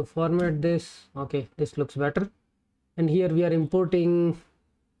just try to format this. Okay, this looks better. And here we are importing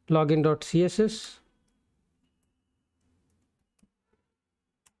login.css.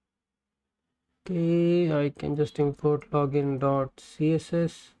 Okay, I can just import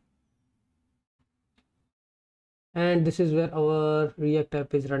login.css, and this is where our React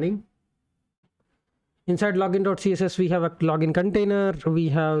app is running. Inside login.css we have a login container, we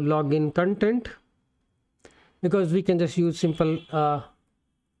have login content, because we can just use simple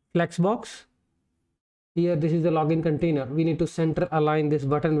flexbox. Here this is the login container. We need to center align this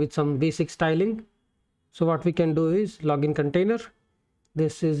button with some basic styling. So what we can do is login container,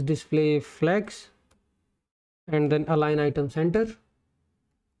 this is display flex, and then align item center,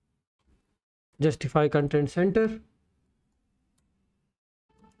 justify content center.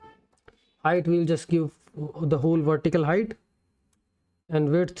 Height we'll just give the whole vertical height, and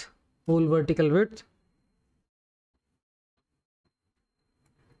width whole vertical width.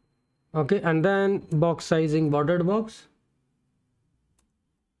 Okay, and then box sizing bordered box.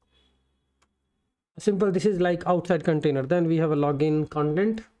 Simple, this is like outside container. Then we have a login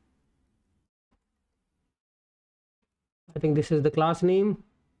content. I think this is the class name,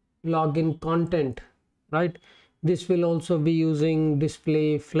 login content, right? This will also be using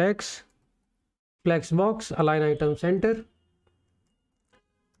display flex, flex box, align item center,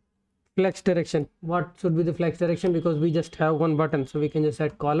 flex direction. What should be the flex direction? Because we just have one button, so we can just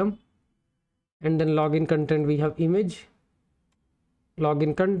add column. And then login content, we have image,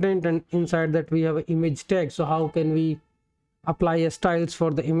 login content, and inside that we have an image tag. So how can we apply a styles for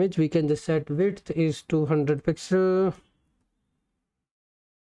the image? We can just set width is 200 pixel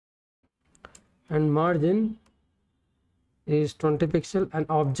and margin is 20 pixel, and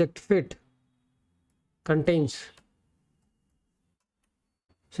object fit contains.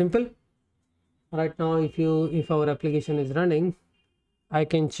 Simple. Right now if our application is running, I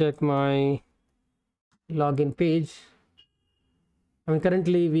can check my login page. I mean,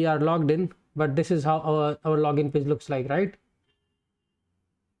 currently we are logged in, but this is how our login page looks like, right?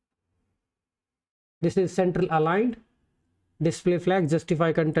 This is central aligned, display flag,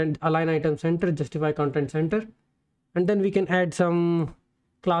 justify content, align item center, justify content center, and then we can add some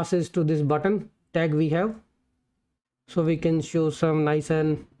classes to this button tag we have, so we can show some nice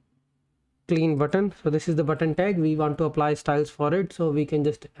and clean button. So this is the button tag. We want to apply styles for it, so we can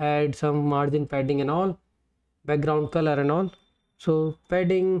just add some margin padding and all, background color and all. So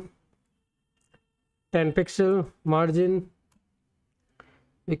padding 10 pixel, margin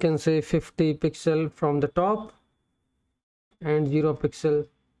we can say 50 pixel from the top and 0 pixel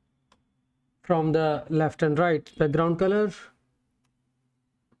from the left and right. Background color,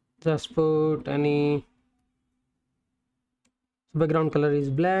 just put any background color is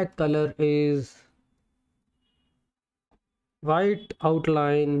black, color is white,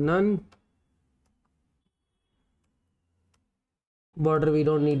 outline none, border we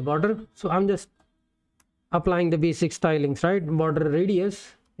don't need border. So I'm just applying the basic stylings, right? Border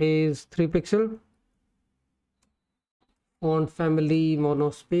radius is 3 pixel, font family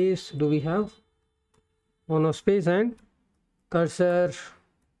monospace, do we have monospace, and cursor,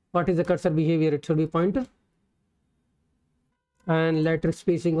 what is the cursor behavior? It should be pointer. And letter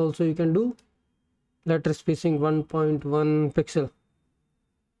spacing also you can do, letter spacing 1.1 pixel.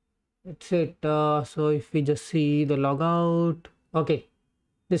 That's it. So if we just see the logout, okay,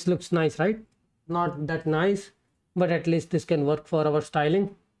 this looks nice, right? Not that nice, but at least this can work for our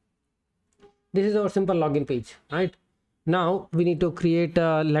styling. This is our simple login page, right? Now we need to create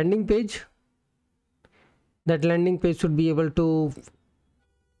a landing page. That landing page should be able to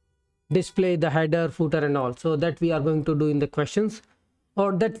display the header, footer and all. So that we are going to do in the questions,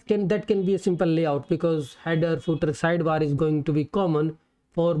 or that can be a simple layout, because header, footer, sidebar is going to be common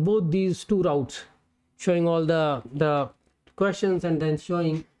for both these two routes, showing all the questions and then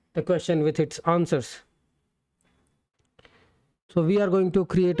showing the question with its answers. So we are going to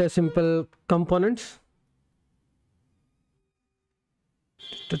create a simple components.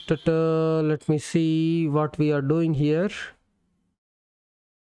 Let me see what we are doing here.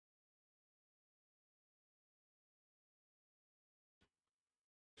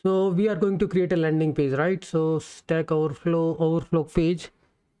 So we are going to create a landing page, right? So Stack Overflow page.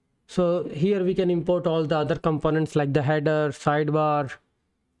 So here we can import all the other components like the header, sidebar,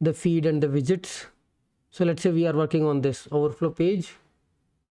 the feed and the widgets. So let's say we are working on this Overflow page.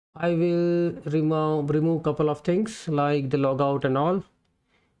 I will remove couple of things like the logout and all.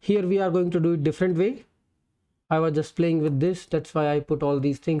 Here we are going to do it different way. I was just playing with this, that's why I put all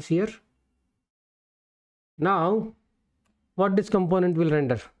these things here. Now what this component will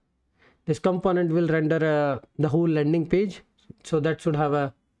render? This component will render the whole landing page. So that should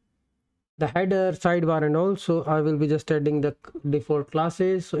have the header, sidebar and all. So I will be just adding the default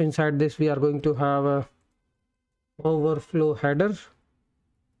classes. So inside this we are going to have a overflow header,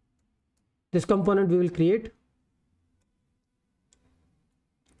 This component we will create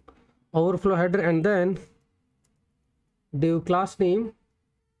overflow header, and then div class name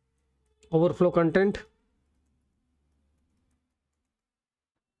overflow content,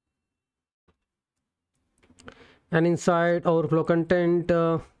 and inside overflow content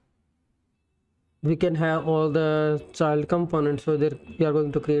we can have all the child components. So there we are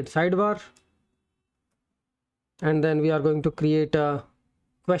going to create sidebar, and then we are going to create a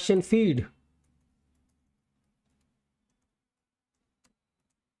question feed,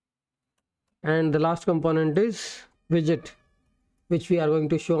 and the last component is widget, which we are going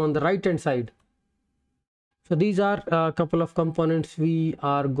to show on the right hand side. So these are a couple of components we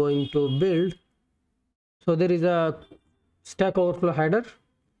are going to build. So there is a Stack Overflow header,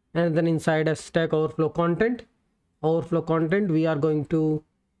 and then inside a Stack Overflow content. Overflow content, we are going to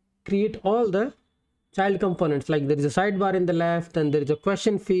create all the child components. Like there is a sidebar in the left, and there is a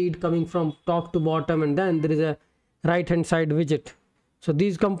question feed coming from top to bottom, and then there is a right hand side widget. So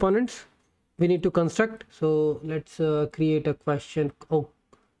these components we need to construct. So let's create a question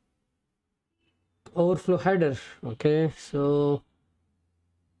overflow header. Okay, so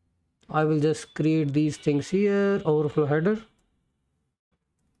I will just create these things here. Overflow header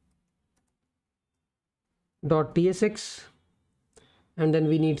 .tsx, and then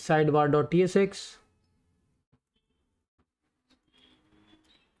we need sidebar.tsx.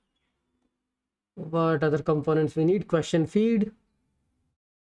 What other components we need? Question feed,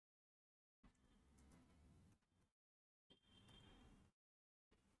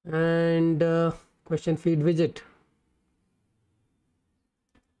 and question feed widget.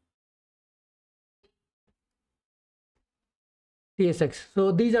 TSX.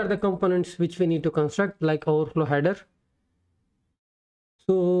 So these are the components which we need to construct, like overflow header.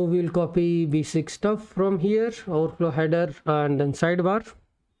 So we'll copy basic stuff from here, overflow header, and then sidebar.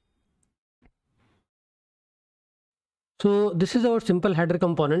 So this is our simple header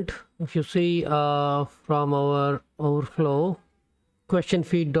component. If you see from our overflow question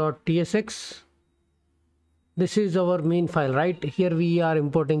feed.tsx, this is our main file, right? Here we are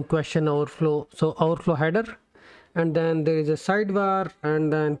importing question overflow. So overflow header, and then there is a sidebar,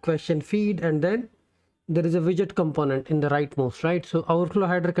 and then question feed, and then there is a widget component in the rightmost, right? So overflow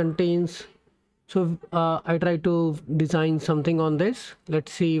header contains, so I try to design something on this.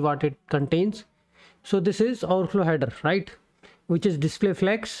 Let's see what it contains. So this is overflow header, right, which is display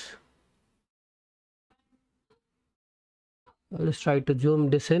flex. Let's try to zoom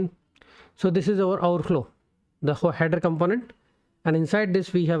this in. So this is our overflow, the whole header component, and inside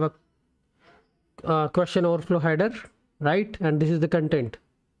this we have a question overflow header, right? And this is the content.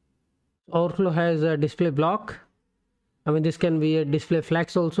 Overflow has a display block. I mean, this can be a display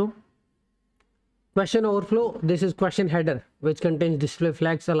flags also. Question overflow, this is question header, which contains display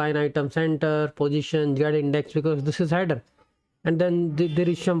flags, align item center, position, get index, because this is header. And then there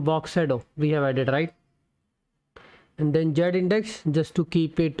is some box shadow we have added, right? And then get index, just to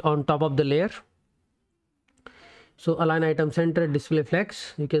keep it on top of the layer. So align item center, display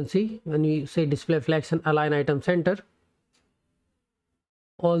flags, you can see when you say display flags and align item center,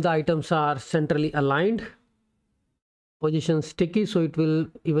 all the items are centrally aligned. Position sticky, so it will,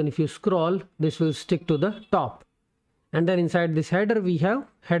 even if you scroll, this will stick to the top. And then inside this header we have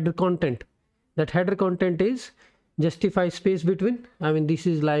header content. That header content is justify space between. I mean, this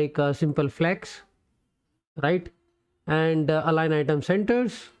is like a simple flex, right? And align item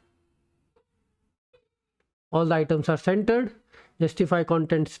centers, all the items are centered. Justify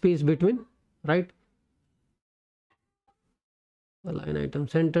content space between, right? Align item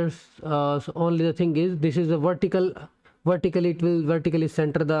centers. So only the thing is, this is a vertically it will vertically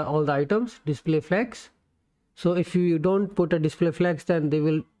center all the items. Display flags. So if you don't put a display flags, then they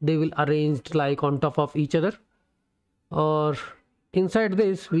will arranged like on top of each other. Or inside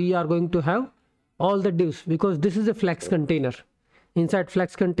this we are going to have all the divs, because this is a flex container. Inside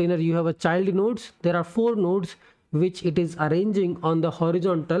flex container you have a child nodes. There are 4 nodes which it is arranging on the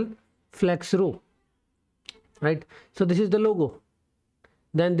horizontal flex row, right? So this is the logo.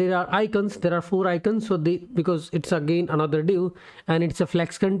 Then there are icons, there are 4 icons. So because it's again another div and it's a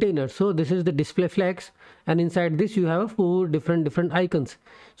flex container, so this is the display flex, and inside this you have 4 different icons.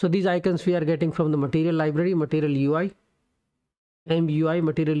 So these icons we are getting from the material library, material UI, MUI,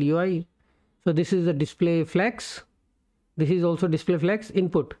 material UI. So this is the display flex. This is also display flex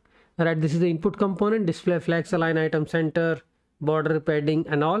input, right? This is the input component, display flex, align item center, border padding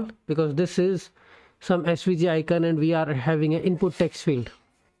and all, because this is some SVG icon and we are having an input text field.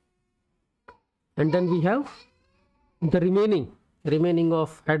 And then we have the remaining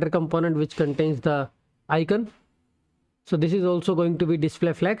of header component, which contains the icon, So this is also going to be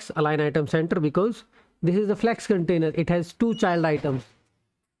display flex align item center, because this is the flex container. It has two child items.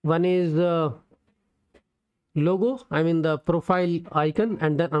 One is the logo, I mean the profile icon,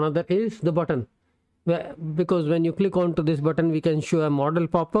 and then another is the button. Because when you click onto this button, we can show a model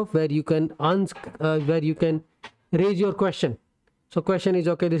pop-up where you can raise your question. So question is,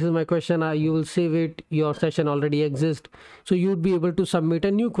 okay, this is my question, you will save it, your session already exists, so you would be able to submit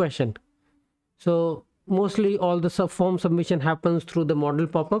a new question. So mostly all the form submission happens through the model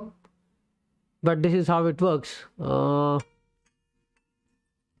pop-up, but this is how it works. So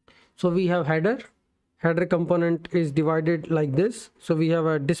we have header component is divided like this. So we have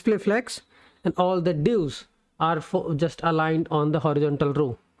a display flex, and all the divs are just aligned on the horizontal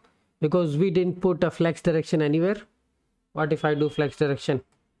row, because we didn't put a flex direction anywhere. What if I do flex direction?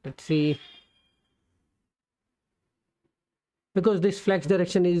 Let's see. Because this flex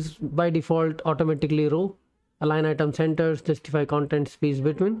direction is by default automatically row, align item centers, justify content space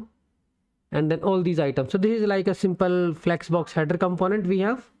between, and then all these items. So this is like a simple flexbox header component we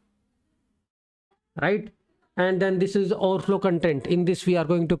have, right? And then this is overflow content. In this we are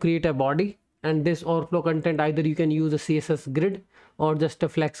going to create a body, and this overflow content, either you can use a CSS grid or just a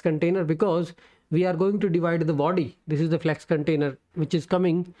flex container, because we are going to divide the body. This is the flex container which is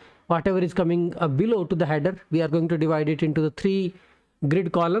coming, whatever is coming below to the header, we are going to divide it into the 3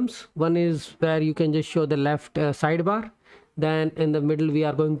 grid columns. One is where you can just show the left sidebar, then in the middle we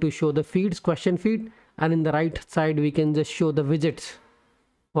are going to show the feeds, question feed, and in the right side we can just show the widgets,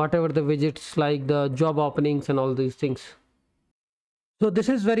 whatever the widgets like the job openings and all these things. So this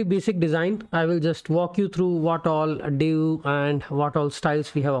is very basic design. I will just walk you through what all div and what all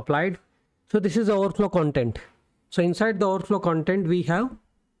styles we have applied. So this is overflow content. So inside the overflow content we have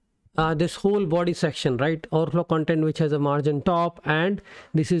this whole body section, right? Overflow content which has a margin top, and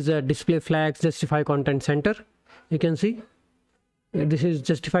this is a display flags, justify content center. You can see this is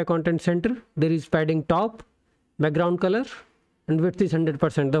justify content center. There is padding top, background color, and width is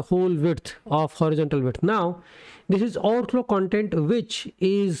 100%, the whole width of horizontal width. Now this is overflow content which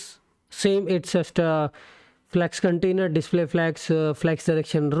is same, it's just a flex container, display flags, flex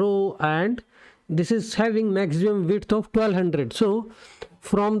direction row, and this is having maximum width of 1200. So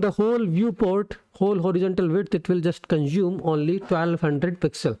from the whole viewport, whole horizontal width, it will just consume only 1200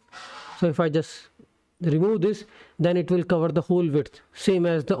 pixel. So if I just remove this, then it will cover the whole width, same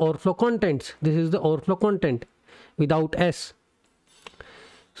as the overflow contents. This is the overflow content without S.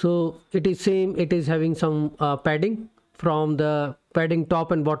 So it is same, it is having some padding. From the padding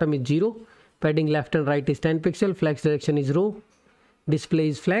top and bottom is 0, padding left and right is 10 pixel, flex direction is row, display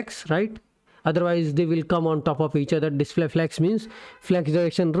is flex, right? Otherwise they will come on top of each other. Display flex means flex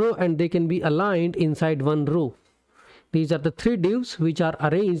direction row, and they can be aligned inside one row. These are the 3 divs which are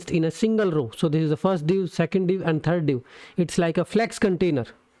arranged in a single row. So this is the first div, second div, and third div. It's like a flex container,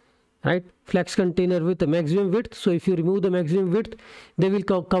 right? Flex container with the maximum width. So if you remove the maximum width, they will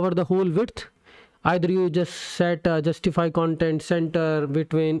cover the whole width. Either you just set justify content center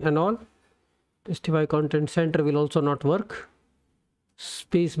between and all. Justify content center will also not work.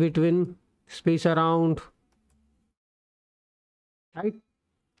 Space between, space around, right?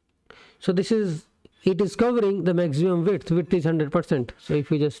 So this is, it is covering the maximum width. Width is 100%. So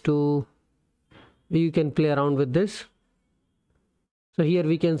if you just do, you can play around with this. So here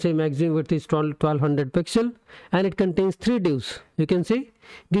we can say maximum width is 1200 pixel, and it contains 3 divs. You can see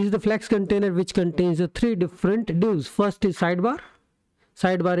this is the flex container which contains the 3 different divs. First is sidebar.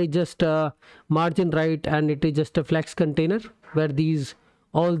 Sidebar is just a margin right, and it is just a flex container where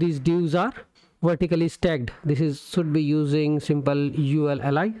all these divs are vertically stacked. This is should be using simple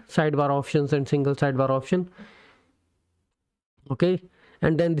ULLI, sidebar options and single sidebar option. Okay,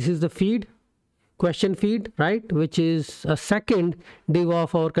 and then this is the feed, question feed, right, which is a second div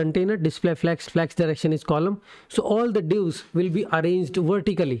of our container. Display flex, flex direction is column. So all the divs will be arranged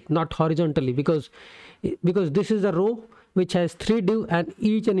vertically, not horizontally, because this is a row which has 3 div, and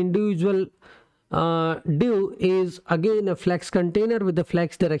each an individual div is again a flex container with the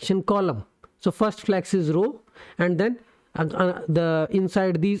flex direction column. So first flex is row, and then the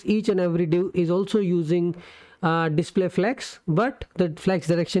inside these each and every div is also using display flex, but the flex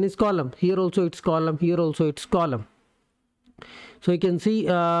direction is column. Here also it's column, here also it's column. So you can see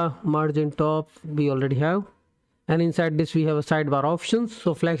margin top we already have, and inside this we have a sidebar options.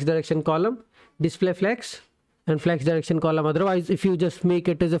 So flex direction column, display flex, and flex direction column. Otherwise if you just make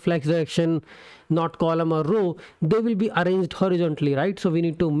it as a flex direction not column or row, they will be arranged horizontally, right? So we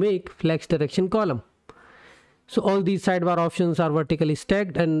need to make flex direction column. So all these sidebar options are vertically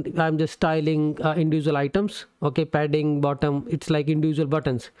stacked, and I'm just styling individual items. Okay, padding bottom, it's like individual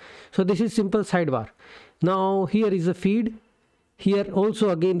buttons. So this is simple sidebar. Now here is a feed. Here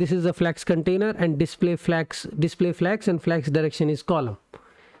also again this is a flex container, and display flex and flex direction is column,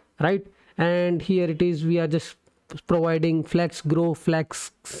 right? And here it is, we are just providing flex grow,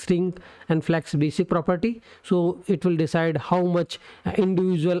 flex shrink and flex basic property. So it will decide how much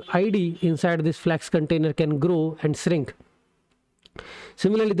individual ID inside this flex container can grow and shrink.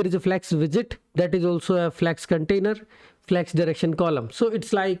 Similarly, there is a flex widget, that is also a flex container, flex direction column. So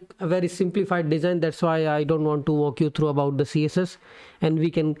it's like a very simplified design. That's why I don't want to walk you through about the CSS, and we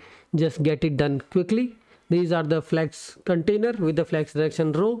can just get it done quickly. These are the flex container with the flex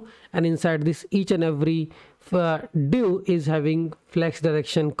direction row, and inside this each and every div is having flex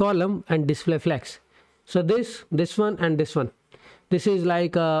direction column and display flex. So this one and this one. This is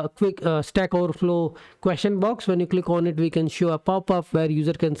like a quick Stack Overflow question box. When you click on it, we can show a pop-up where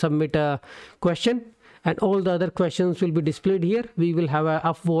user can submit a question, and all the other questions will be displayed here. We will have a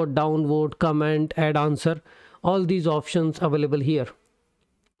upvote, downvote, comment, add answer, all these options available here.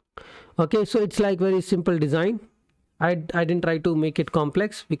 Okay, so it's like very simple design. I didn't try to make it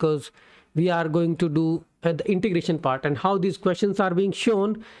complex because we are going to do the integration part, and how these questions are being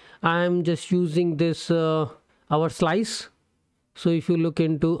shown. I'm just using this our slice. So if you look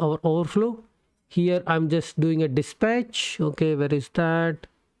into our overflow, here I'm just doing a dispatch. Okay, where is that?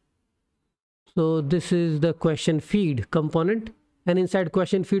 So this is the question feed component, and inside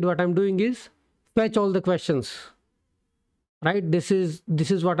question feed what I'm doing is fetch all the questions, right? This is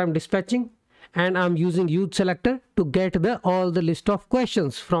what I'm dispatching, and I'm using use selector to get all the list of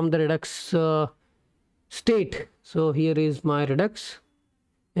questions from the Redux state. So here is my Redux,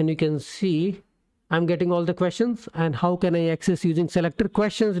 and you can see I'm getting all the questions. And how can I access using selector?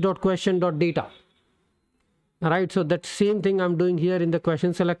 Questions.question.data. All right, so that same thing I'm doing here in the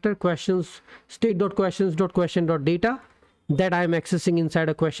question selector, questions state.questions.question.data, that I'm accessing inside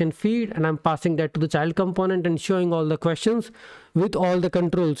a question feed, and I'm passing that to the child component and showing all the questions with all the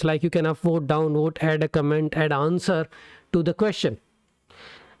controls, like you can upvote, downvote, add a comment, add answer to the question.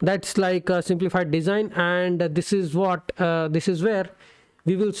 That's like a simplified design, and this is what this is where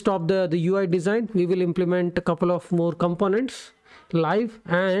we will stop the UI design. We will implement a couple of more components live,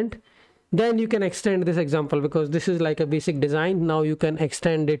 and then you can extend this example, because this is like a basic design. Now you can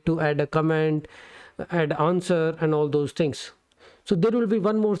extend it to add a comment, add answer, and all those things. So there will be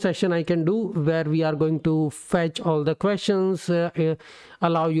one more session I can do where we are going to fetch all the questions,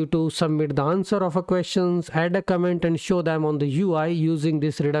 allow you to submit the answer of a questions, add a comment, and show them on the UI using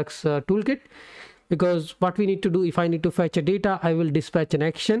this Redux toolkit. Because what we need to do, if I need to fetch a data, I will dispatch an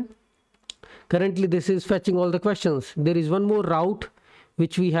action. Currently this is fetching all the questions. There is one more route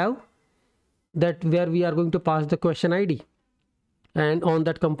which we have, that where we are going to pass the question ID, and on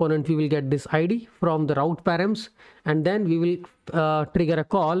that component we will get this ID from the route params, and then we will trigger a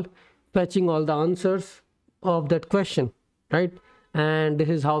call fetching all the answers of that question, right? And this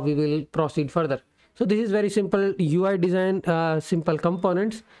is how we will proceed further. So this is very simple UI design, simple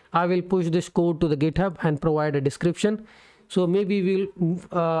components. I will push this code to the GitHub and provide a description. So maybe we'll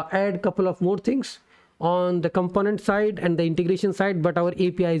add a couple of more things on the component side and the integration side, but our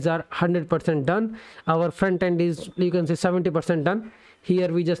APIs are 100% done. Our front end is, you can say, 70% done.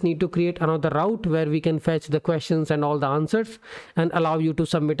 Here we just need to create another route where we can fetch the questions and all the answers and allow you to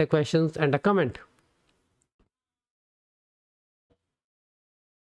submit a questions and a comment.